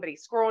pick somebody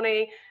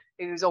scrawny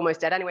who's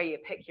almost dead anyway.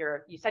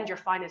 You send your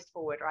finest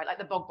forward, right? Like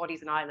the bog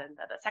bodies in Ireland,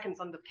 the second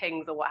sons of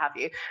kings or what have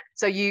you.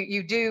 So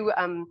you do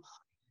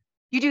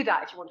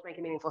that if you want to make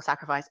a meaningful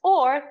sacrifice.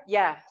 Or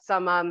yeah,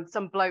 some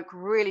bloke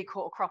really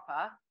caught a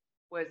cropper,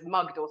 was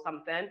mugged or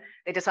something.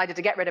 They decided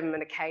to get rid of him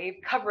in a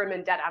cave, cover him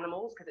in dead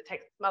animals because it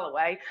takes the smell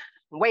away,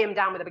 and weigh him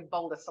down with a big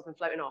boulder, stop him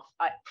floating off.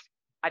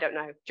 I don't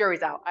know.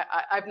 Jury's out.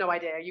 I have no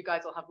idea. You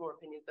guys will have more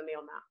opinions than me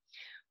on that.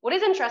 What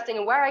is interesting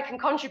and where I can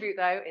contribute,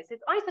 though, is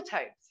his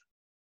isotopes.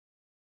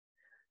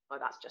 Oh,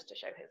 that's just to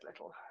show his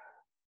little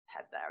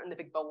head there and the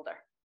big boulder.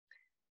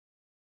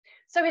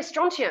 So his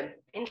strontium,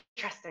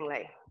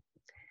 interestingly,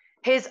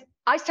 his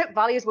isotope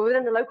values were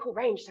within the local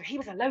range, so he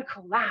was a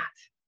local lad,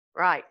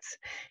 right?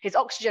 His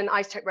oxygen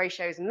isotope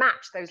ratios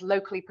match those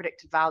locally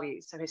predicted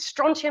values. So his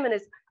strontium and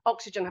his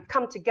oxygen have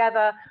come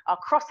together, our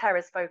crosshair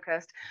is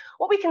focused.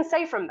 What we can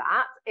say from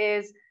that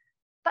is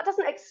that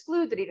doesn't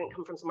exclude that he didn't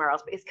come from somewhere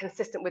else, but it's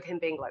consistent with him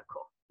being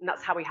local. And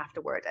that's how we have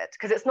to word it,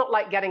 because it's not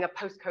like getting a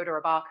postcode or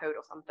a barcode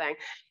or something.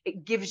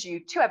 It gives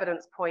you two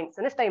evidence points,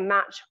 and if they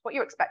match what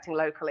you're expecting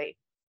locally,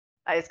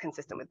 that is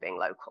consistent with being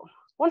local.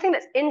 One thing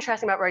that's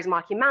interesting about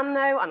Rosemarkie Man,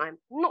 though, and I'm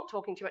not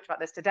talking too much about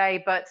this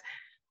today, but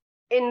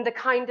in the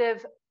kind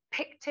of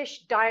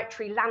Pictish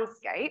dietary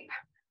landscape,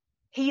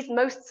 he's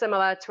most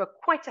similar to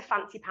quite a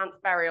fancy pants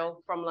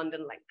burial from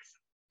London Links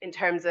in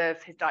terms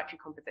of his dietary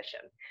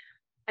composition.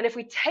 And if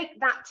we take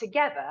that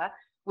together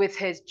with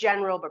his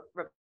general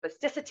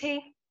robusticity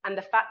and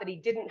the fact that he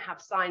didn't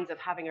have signs of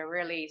having a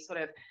really sort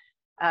of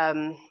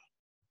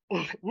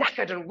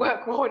knackered and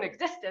work-worn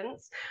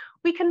existence,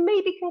 we can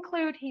maybe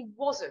conclude he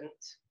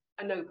wasn't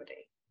a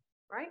nobody,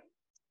 right?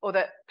 Or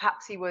that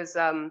perhaps he was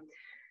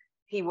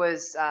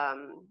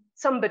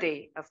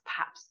somebody of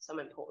perhaps some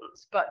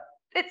importance, but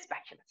it's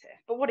speculative.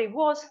 But what he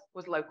was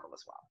local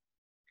as well.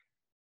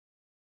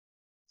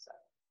 So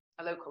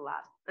a local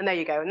lad. And there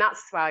you go. And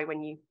that's why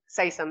when you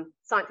say some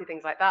sciencey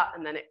things like that,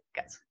 and then it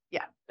gets,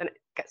 yeah, then it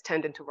gets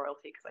turned into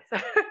royalty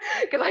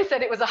because I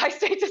said it was a high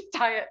status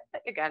diet.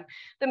 Again,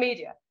 the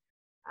media.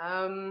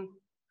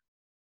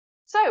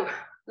 So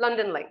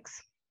London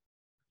Links.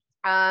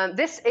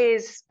 This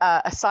is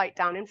a site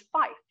down in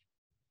Fife,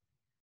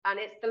 and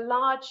it's the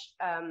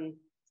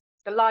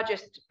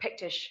largest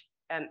Pictish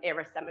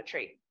era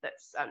cemetery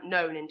that's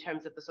known in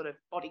terms of the sort of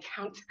body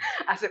count,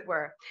 as it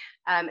were.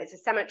 It's a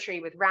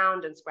cemetery with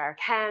round and square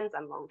cairns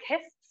and long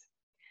kists,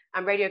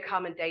 and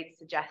radiocarbon dates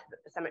suggest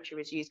that the cemetery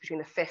was used between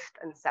the 5th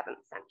and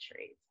 7th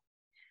centuries.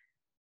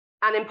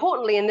 And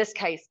importantly, in this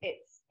case,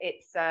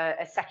 it's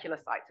a secular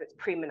site, so it's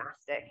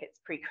pre-monastic, it's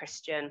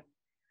pre-Christian.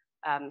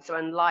 So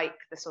unlike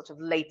the sort of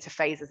later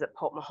phases at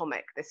Port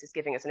Mahomet, this is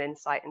giving us an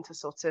insight into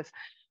sort of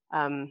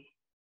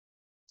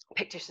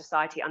Pictish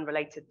society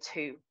unrelated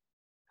to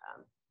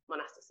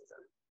monasticism.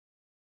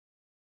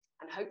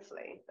 And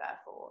hopefully,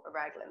 therefore, a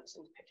rare glimpse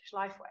into Pictish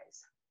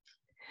lifeways.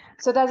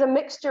 So there's a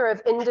mixture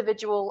of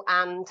individual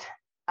and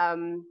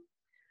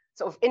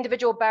sort of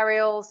individual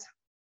burials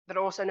that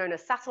are also known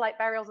as satellite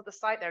burials at the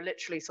site. They're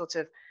literally sort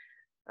of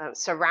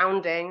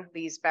surrounding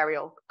these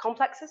burial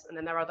complexes, and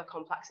then there are other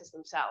complexes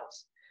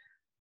themselves.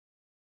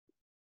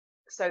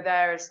 So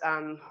there's,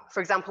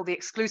 for example, the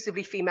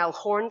exclusively female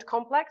horned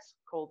complex,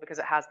 called because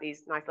it has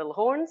these nice little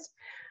horns.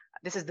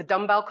 This is the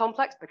dumbbell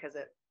complex because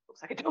it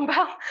looks like a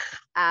dumbbell.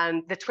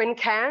 And the twin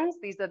cairns,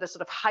 these are the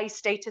sort of high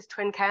status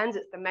twin cairns.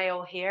 It's the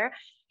male here.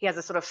 He has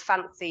a sort of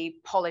fancy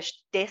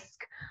polished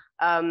disc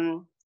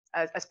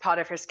as part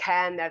of his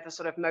cairn. They're the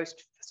sort of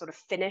most sort of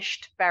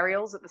finished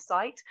burials at the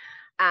site.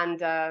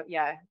 And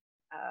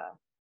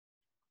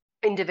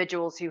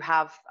individuals who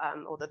have,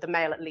 or the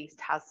male at least,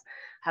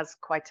 has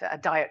quite a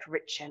diet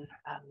rich in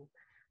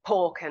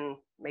pork and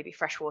maybe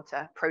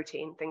freshwater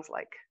protein, things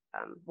like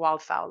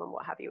wildfowl and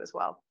what have you as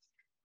well.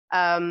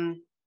 And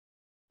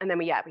then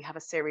we have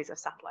a series of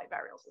satellite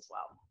burials as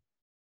well.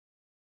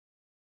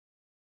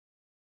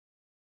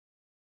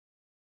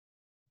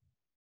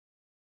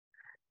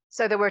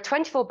 So there were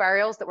 24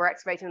 burials that were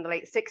excavated in the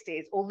late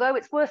 60s, although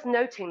it's worth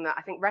noting that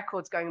I think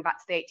records going back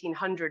to the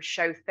 1800s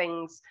show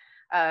things,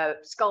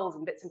 skulls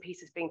and bits and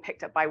pieces being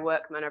picked up by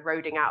workmen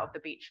eroding out of the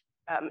beach.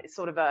 It's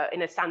sort of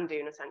in a sand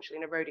dune, essentially,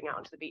 and eroding out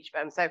onto the beach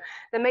berm. So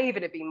there may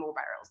even have been more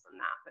burials than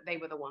that, but they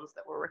were the ones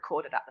that were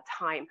recorded at the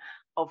time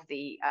of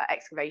the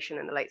excavation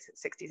in the late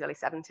 60s, early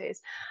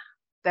 70s.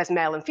 There's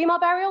male and female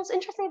burials.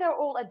 Interestingly, they're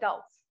all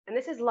adults. And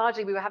this is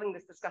largely, we were having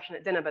this discussion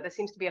at dinner, but this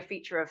seems to be a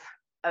feature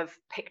of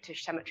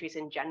Pictish cemeteries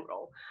in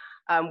general.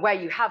 where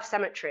you have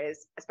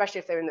cemeteries, especially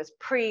if they're in this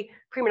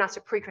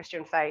pre-monastic,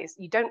 pre-Christian phase,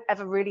 you don't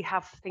ever really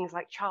have things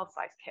like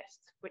child-sized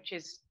kists, which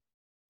is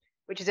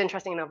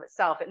interesting in and of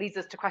itself. It leads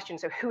us to question,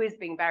 so who is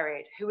being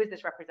buried? Who is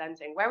this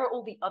representing? Where are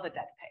all the other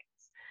dead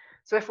Picts?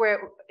 So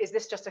is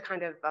this just a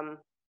kind of a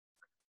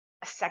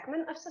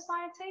segment of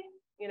society?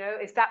 You know,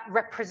 is that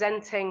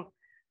representing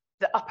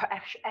the upper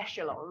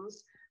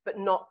echelons, but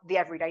not the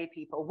everyday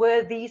people?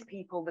 Were these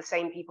people the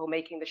same people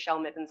making the shell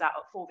middens out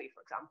at Fulby,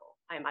 for example?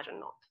 I imagine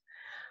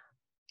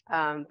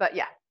not. But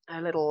yeah,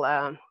 a little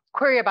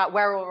query about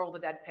where are all the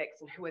dead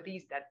Picts and who are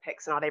these dead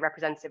Picts, and are they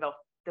representative of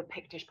the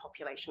Pictish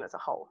population as a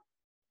whole?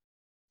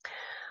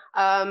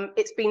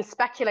 It's been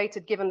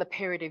speculated, given the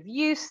period of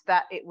use,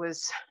 that it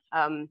was,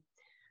 I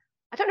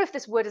don't know if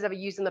this word is ever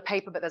used in the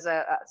paper, but there's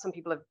some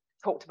people have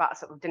talked about a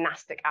sort of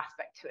dynastic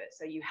aspect to it.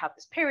 So you have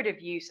this period of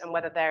use, and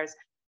whether there's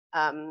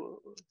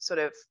sort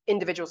of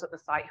individuals at the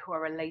site who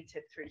are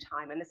related through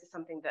time. And this is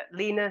something that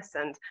Linus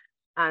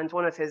and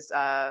one of his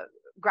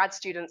grad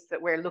students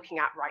that we're looking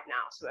at right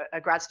now, so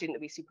a grad student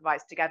that we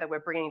supervise together, we're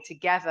bringing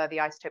together the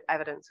isotope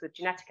evidence with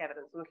genetic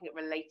evidence, looking at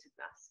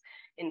relatedness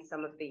in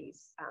some of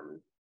these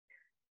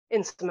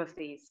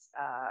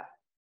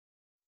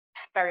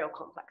burial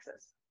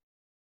complexes.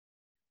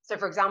 So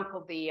for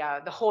example,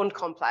 the horned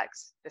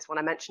complex, this one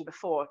I mentioned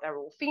before, they're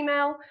all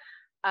female.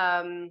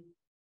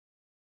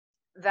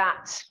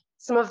 That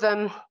some of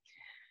them,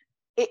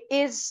 it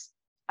is,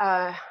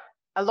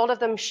 a lot of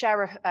them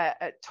share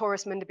a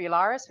torus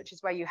mandibularis, which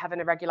is where you have an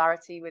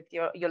irregularity with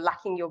you're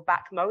lacking your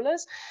back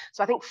molars.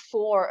 So I think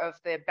 4 of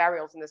the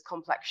burials in this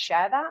complex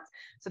share that.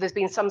 So there's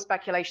been some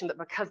speculation that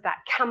because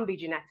that can be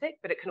genetic,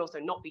 but it can also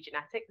not be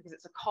genetic because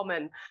it's a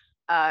common,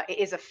 it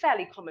is a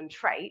fairly common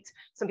trait.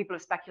 Some people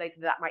have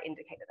speculated that might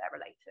indicate that they're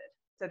related.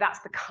 So that's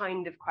the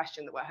kind of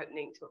question that we're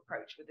hoping to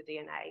approach with the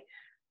DNA.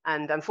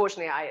 And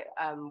unfortunately,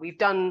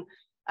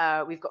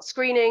 we've got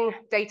screening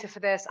data for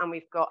this, and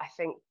we've got, I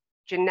think,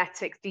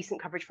 genetics,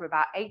 decent coverage from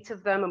about 8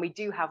 of them, and we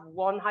do have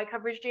 1 high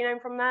coverage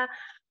genome from there,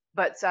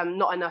 but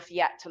not enough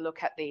yet to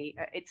look at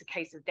it's a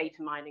case of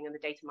data mining, and the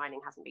data mining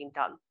hasn't been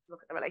done to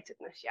look at the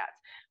relatedness yet,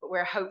 but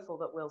we're hopeful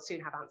that we'll soon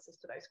have answers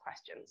to those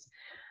questions.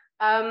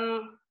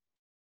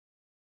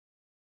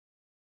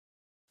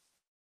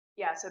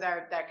 Yeah, so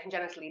they're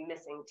congenitally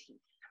missing teeth,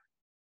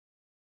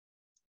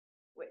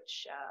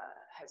 which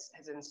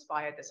has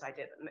inspired this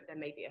idea that there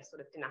may be a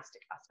sort of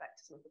dynastic aspect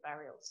to some of the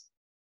burials.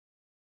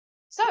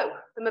 So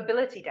the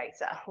mobility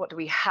data, what do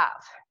we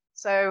have?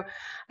 So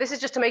this is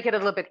just to make it a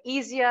little bit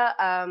easier.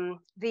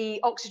 The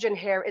oxygen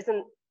here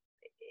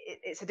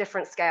it's a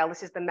different scale.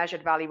 This is the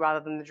measured value rather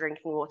than the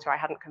drinking water. I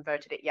hadn't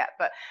converted it yet,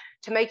 but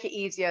to make it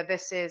easier,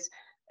 this is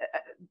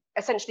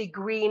essentially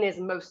green is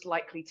most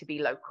likely to be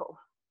local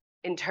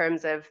in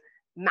terms of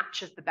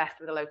matches the best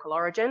with a local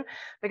origin,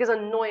 because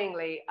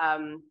annoyingly,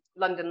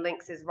 London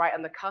Links is right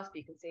on the cusp.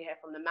 You can see here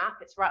from the map,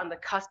 it's right on the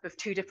cusp of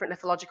 2 different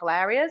lithological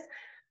areas.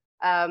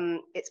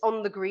 It's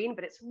on the green,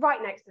 but it's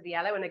right next to the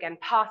yellow. And again,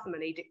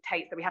 parsimony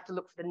dictates that we have to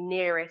look for the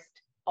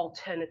nearest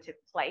alternative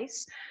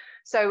place.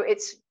 So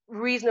it's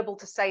reasonable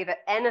to say that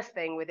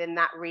anything within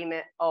that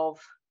remit of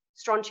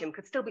strontium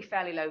could still be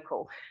fairly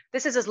local.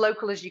 This is as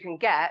local as you can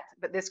get,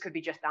 but this could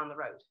be just down the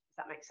road, if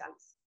that makes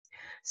sense.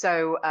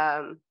 So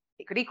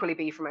it could equally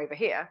be from over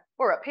here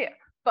or up here,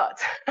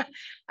 but,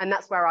 and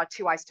that's where our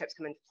 2 isotopes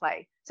come into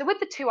play. So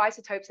with the 2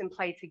 isotopes in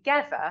play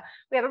together,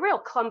 we have a real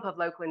clump of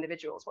local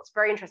individuals. What's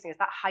very interesting is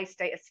that high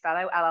status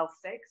fellow, LL6,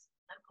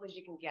 local as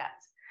you can get.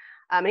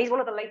 And he's one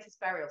of the latest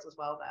burials as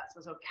well there, so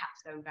it's a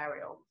capstone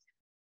burial.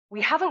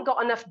 We haven't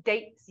got enough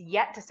dates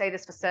yet to say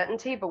this for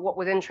certainty, but what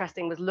was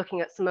interesting was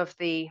looking at some of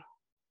the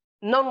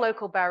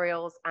non-local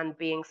burials and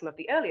being some of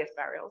the earliest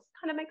burials.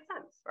 Kind of makes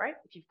sense, right?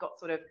 If you've got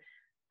sort of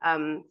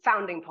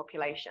founding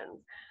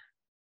populations.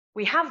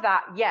 We have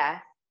that, yeah,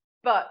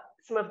 but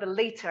some of the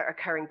later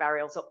occurring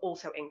burials are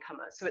also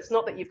incomers. So it's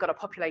not that you've got a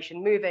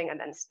population moving and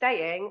then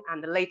staying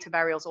and the later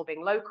burials all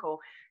being local.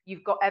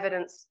 You've got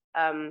evidence,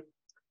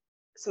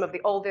 some of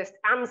the oldest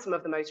and some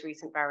of the most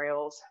recent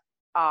burials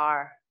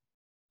are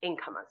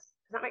incomers.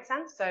 Does that make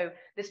sense? So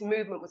this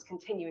movement was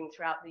continuing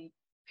throughout the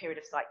period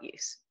of site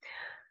use.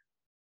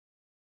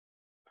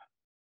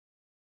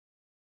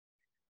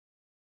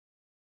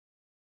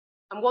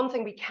 And one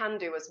thing we can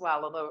do as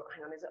well, although,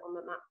 hang on, is it on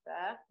the map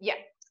there? Yeah,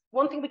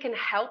 one thing we can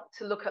help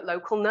to look at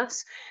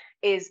localness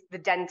is the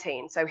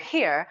dentine. So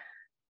here,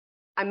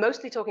 I'm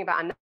mostly talking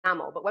about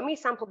enamel, but when we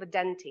sample the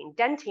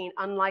dentine,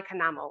 unlike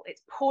enamel,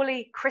 it's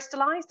poorly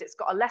crystallized, it's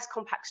got a less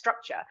compact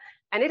structure,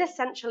 and it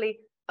essentially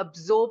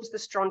absorbs the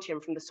strontium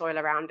from the soil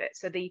around it.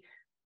 So the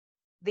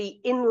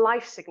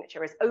in-life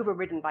signature is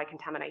overridden by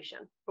contamination,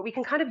 but we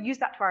can kind of use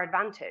that to our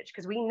advantage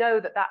because we know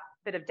that that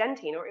bit of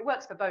dentine, or it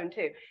works for bone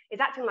too, is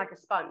acting like a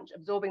sponge,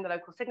 absorbing the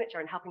local signature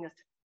and helping us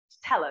to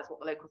tell us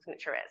what the local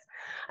signature is.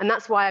 And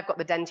that's why I've got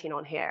the dentine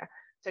on here.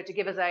 So to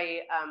give us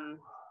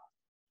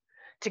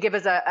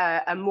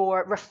a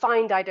more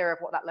refined idea of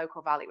what that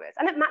local value is.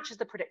 And it matches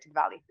the predicted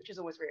value, which is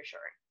always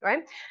reassuring,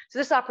 right? So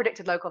this is our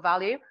predicted local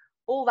value.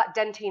 All that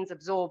dentine's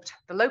absorbed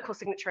the local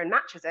signature and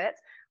matches it.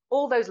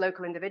 all those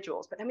local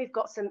individuals, but then we've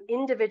got some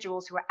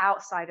individuals who are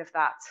outside of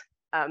that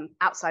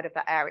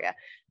area.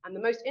 And the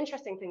most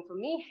interesting thing for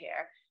me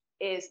here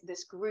is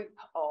this group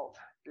of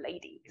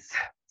ladies.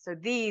 So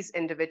these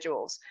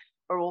individuals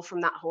are all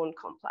from that horn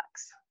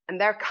complex, and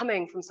they're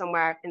coming from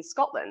somewhere in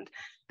Scotland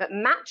that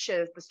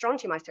matches the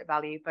strontium isotope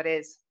value, but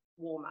is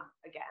warmer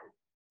again.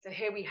 So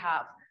here we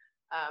have,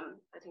 I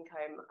think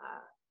I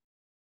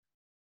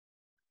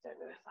don't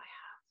know if I have.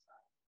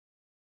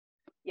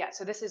 Yeah,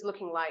 so this is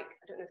looking like,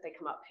 I don't know if they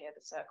come up here,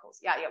 the circles.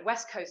 Yeah,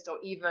 West Coast or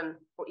even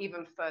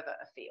further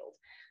afield.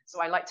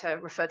 So I like to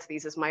refer to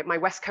these as my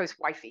West Coast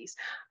wifeys.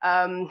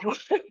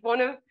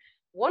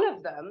 One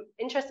of them,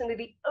 interestingly,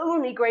 the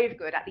only grave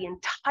good at the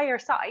entire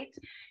site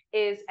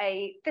is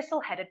a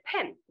thistle-headed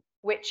pin,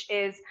 which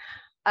is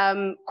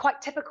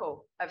quite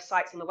typical of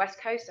sites on the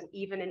West Coast and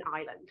even in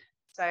Ireland.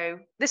 So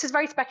this is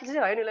very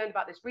speculative. I only learned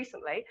about this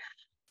recently,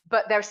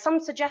 but there's some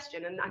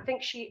suggestion, and I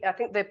think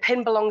the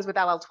pin belongs with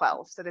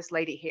LL12, so this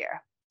lady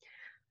here.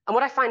 And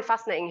what I find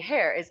fascinating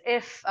here is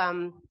if,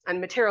 and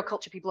material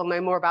culture people will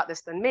know more about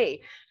this than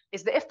me,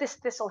 is that if this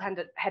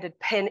thistle-headed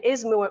pin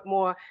is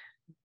more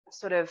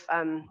sort of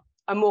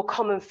a more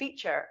common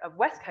feature of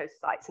West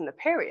Coast sites in the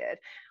period,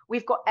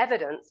 we've got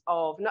evidence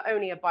of not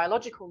only a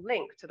biological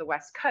link to the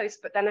West Coast,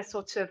 but then a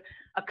sort of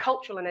a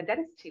cultural and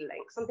identity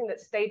link, something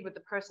that stayed with the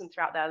person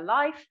throughout their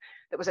life,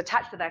 that was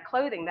attached to their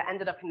clothing, that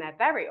ended up in their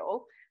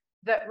burial,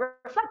 that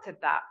reflected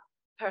that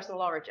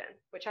personal origin,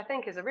 which I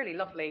think is a really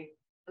lovely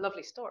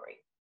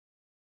story.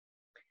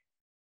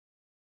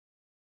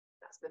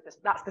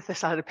 That's the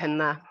thistle-headed pin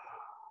there.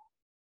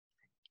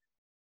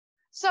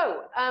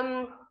 So,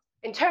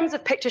 in terms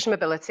of Pictish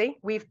mobility,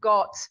 we've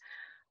got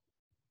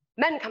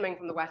men coming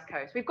from the West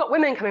Coast. We've got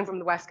women coming from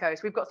the West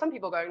Coast. We've got some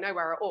people going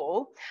nowhere at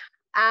all.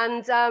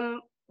 And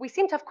we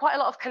seem to have quite a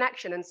lot of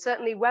connection. And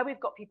certainly where we've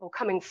got people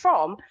coming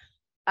from,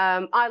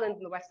 Ireland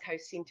and the West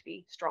Coast seem to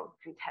be strong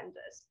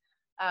contenders,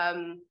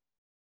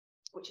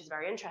 which is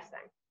very interesting.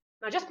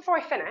 Now, just before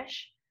I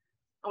finish,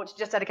 I want to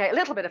just dedicate a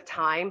little bit of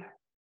time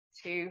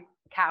to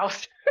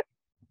cows,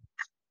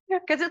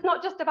 because it's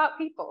not just about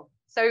people.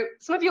 So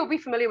some of you will be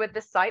familiar with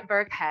this site,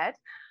 Burgh Head.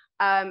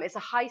 It's a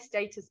high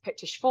status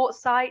Pictish fort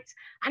site,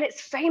 and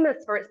it's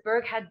famous for its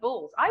Burgh Head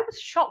bulls. I was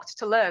shocked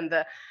to learn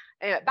that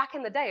back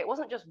in the day, it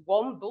wasn't just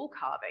one bull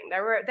carving.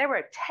 There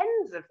were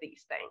tens of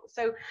these things.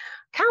 So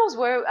cows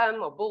were,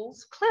 or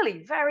bulls,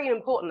 clearly very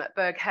important at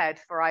Burgh Head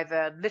for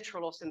either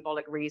literal or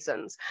symbolic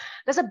reasons.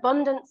 There's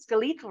abundant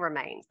skeletal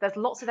remains. There's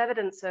lots of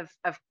evidence of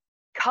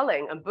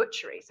culling and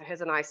butchery. So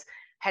here's a nice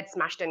head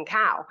smashed in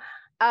cow.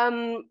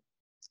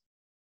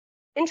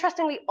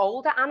 Interestingly,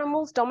 older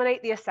animals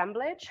dominate the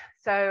assemblage.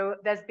 So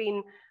there's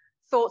been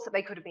thoughts that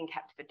they could have been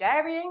kept for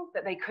dairying,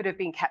 that they could have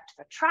been kept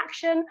for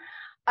traction.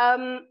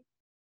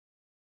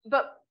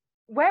 But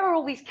where are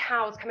all these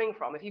cows coming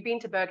from? If you've been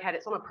to Burgh Head,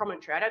 it's on a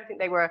promontory. I don't think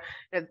they were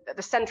at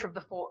the center of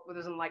the fort,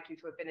 was unlikely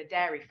to have been a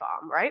dairy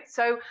farm, right?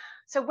 So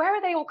where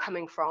are they all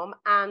coming from?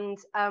 And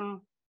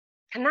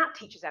can that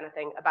teach us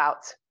anything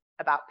about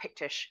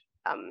Pictish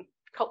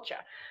culture?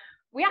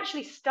 We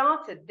actually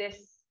started this,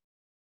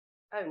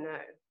 oh no.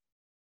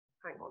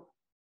 Hang on.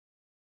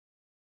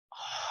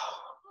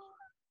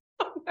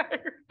 Oh, no.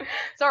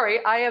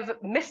 Sorry, I have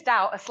missed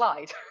out a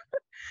slide.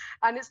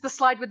 And it's the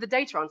slide with the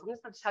data on. So I'm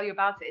just going to tell you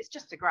about it. It's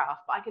just a graph,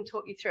 but I can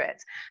talk you through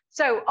it.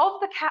 So of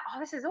the cat, oh,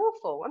 this is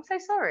awful. I'm so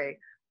sorry.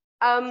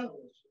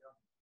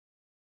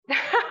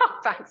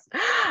 Thanks.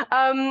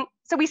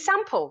 So we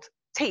sampled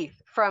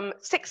teeth from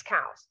 6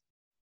 cows.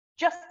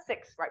 Just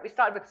 6, right? We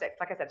started with 6.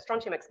 Like I said,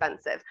 strontium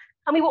expensive.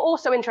 And we were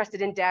also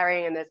interested in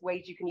dairying, and there's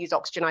ways you can use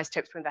oxygen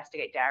isotopes to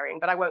investigate dairying,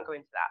 but I won't go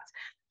into that.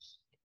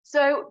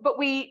 So, but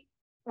we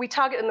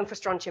targeted them for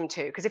strontium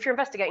too, because if you're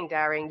investigating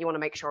dairying, you want to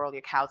make sure all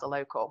your cows are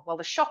local. Well,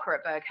 the shocker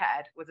at Burgh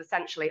Head was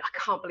essentially, I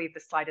can't believe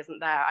this slide isn't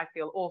there. I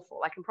feel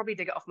awful. I can probably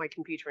dig it off my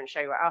computer and show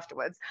you it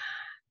afterwards.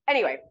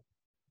 Anyway,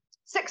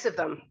 6 of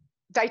them,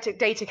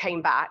 data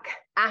came back,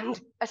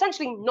 and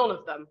essentially none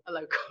of them are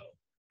local.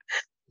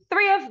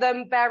 3 of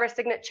them bear a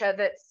signature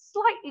that's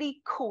slightly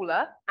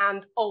cooler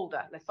and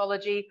older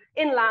lithology,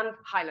 inland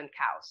Highland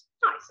cows.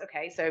 Nice,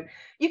 okay, so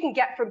you can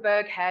get from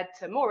Burgh Head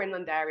to more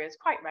inland areas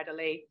quite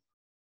readily.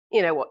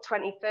 You know what,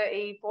 20,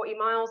 30, 40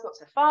 miles, not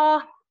so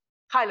far.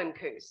 Highland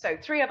coos, so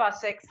 3 of our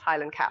 6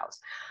 Highland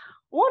cows.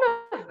 One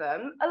of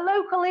them, a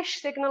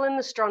local-ish signal in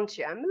the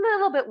strontium, a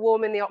little bit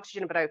warm in the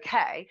oxygen, but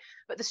okay.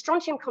 But the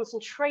strontium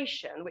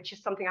concentration, which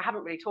is something I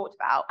haven't really talked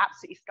about,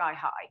 absolutely sky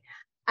high.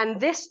 And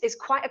this is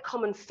quite a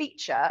common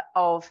feature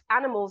of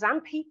animals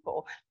and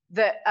people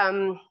that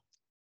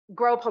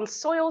grow up on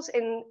soils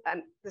and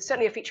there's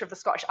certainly a feature of the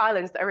Scottish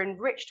Islands that are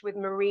enriched with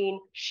marine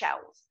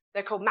shells.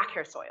 They're called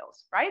macchar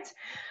soils, right?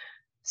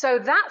 So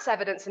that's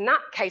evidence in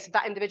that case of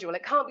that individual.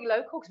 It can't be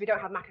local because we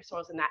don't have macchar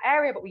soils in that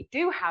area, but we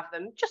do have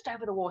them just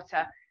over the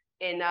water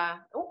in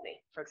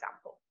Orkney, for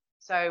example.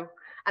 So,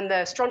 and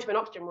the strontium and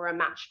oxygen were a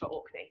match for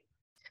Orkney.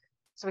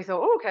 So we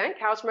thought, oh, okay,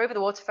 cows from over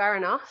the water, fair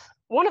enough.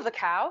 One of the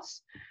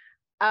cows,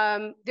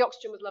 the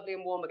oxygen was lovely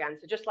and warm again,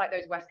 so just like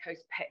those West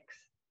Coast Picts.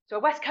 So a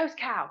West Coast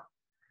cow.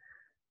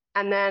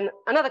 And then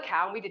another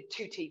cow, and we did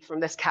 2 teeth from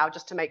this cow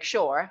just to make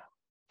sure,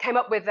 came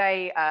up with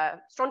a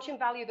strontium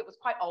value that was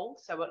quite old,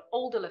 so an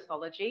older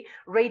lithology,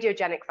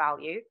 radiogenic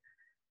value,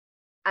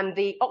 and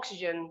the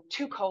oxygen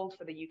too cold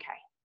for the UK.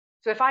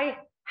 So if I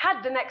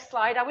had the next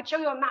slide, I would show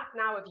you a map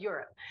now of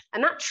Europe.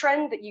 And that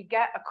trend that you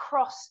get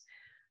across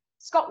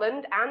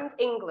Scotland and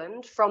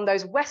England from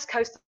those west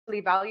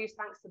coasterly values,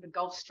 thanks to the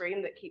Gulf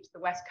Stream that keeps the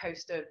west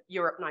coast of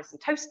Europe nice and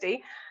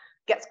toasty,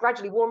 gets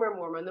gradually warmer and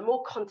warmer. And the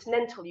more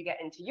continental you get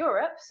into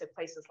Europe, so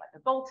places like the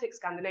Baltic,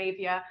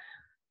 Scandinavia,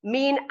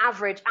 mean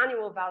average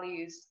annual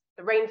values,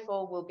 the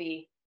rainfall will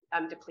be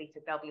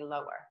depleted, they'll be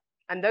lower.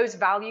 And those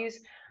values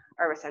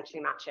are essentially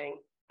matching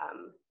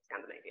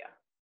Scandinavia.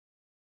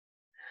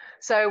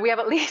 So we have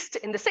at least,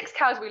 in the 6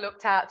 cows we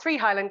looked at, 3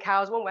 Highland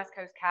cows, 1 West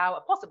Coast cow,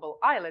 a possible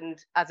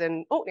island, as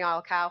in Orkney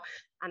Isle cow,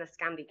 and a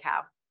Scandi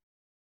cow.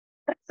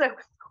 So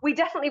we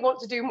definitely want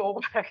to do more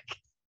work.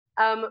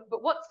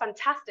 But what's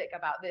fantastic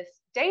about this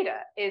data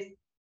is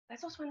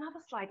there's also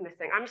another slide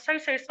missing. I'm so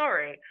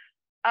sorry.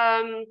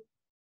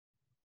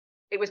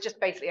 It was just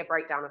basically a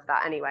breakdown of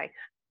that anyway.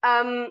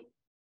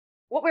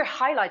 What we're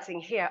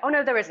highlighting here, oh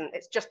no, there isn't.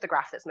 It's just the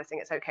graph that's missing.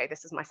 It's okay,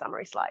 this is my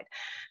summary slide.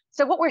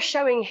 So what we're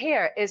showing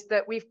here is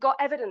that we've got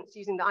evidence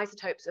using the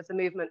isotopes of the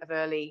movement of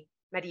early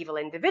medieval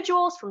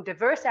individuals from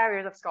diverse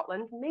areas of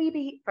Scotland,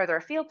 maybe further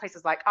afield,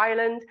 places like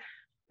Ireland.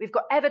 We've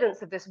got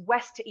evidence of this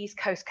west to east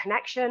coast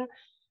connection.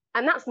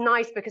 And that's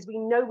nice because we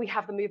know we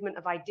have the movement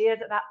of ideas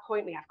at that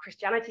point. We have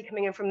Christianity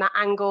coming in from that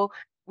angle.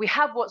 We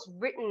have what's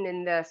written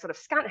in the sort of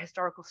scant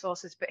historical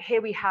sources, but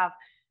here we have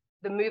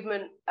the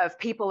movement of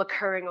people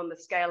occurring on the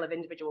scale of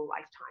individual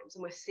lifetimes.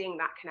 And we're seeing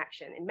that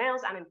connection in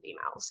males and in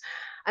females.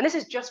 And this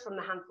is just from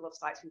the handful of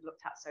sites we've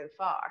looked at so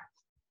far.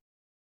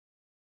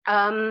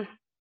 And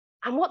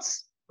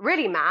what's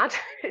really mad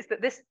is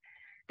that this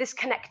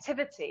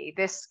connectivity,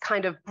 this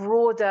kind of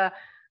broader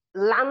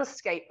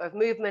landscape of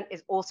movement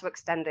is also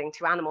extending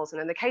to animals.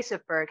 And in the case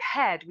of Berg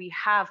Head, we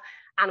have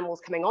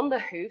animals coming on the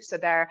hoof. So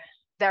they're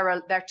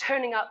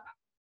turning up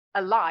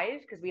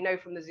alive, because we know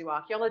from the zoo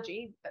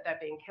archaeology that they're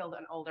being killed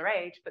at an older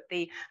age, but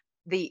the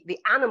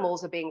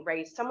animals are being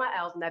raised somewhere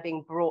else and they're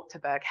being brought to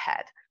Berg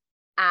Head.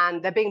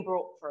 And they're being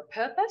brought for a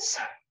purpose.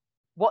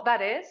 What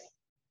that is,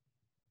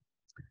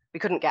 we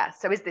couldn't guess.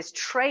 So is this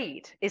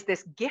trade? Is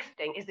this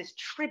gifting? Is this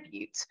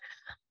tribute?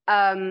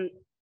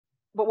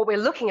 But what we're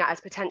looking at is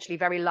potentially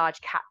very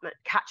large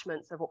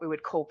catchments of what we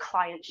would call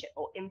clientship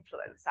or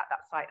influence at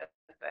that site of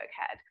Berg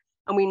Head.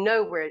 And we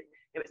know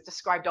it's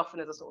described often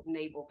as a sort of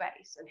naval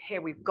base. And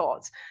here we've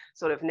got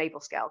sort of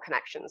naval scale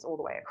connections all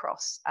the way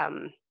across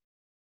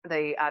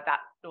that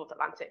North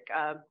Atlantic,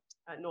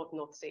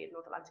 North Sea,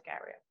 North Atlantic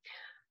area.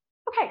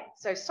 Okay,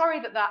 so sorry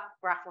that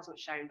graph wasn't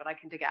shown, but I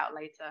can dig it out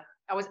later.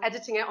 I was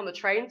editing it on the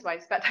train, so I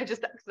expect I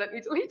just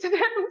accidentally deleted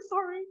it. I'm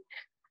sorry.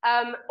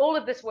 All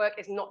of this work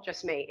is not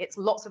just me. It's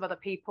lots of other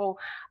people,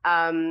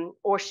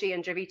 Orshi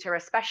and Jovita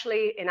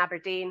especially in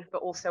Aberdeen,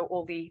 but also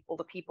all the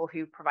people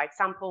who provide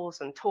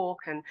samples and talk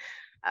and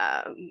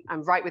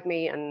write with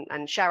me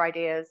and share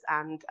ideas.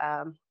 And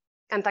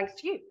thanks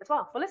to you as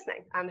well for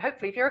listening. And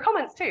hopefully for your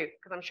comments too,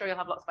 because I'm sure you'll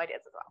have lots of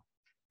ideas as well.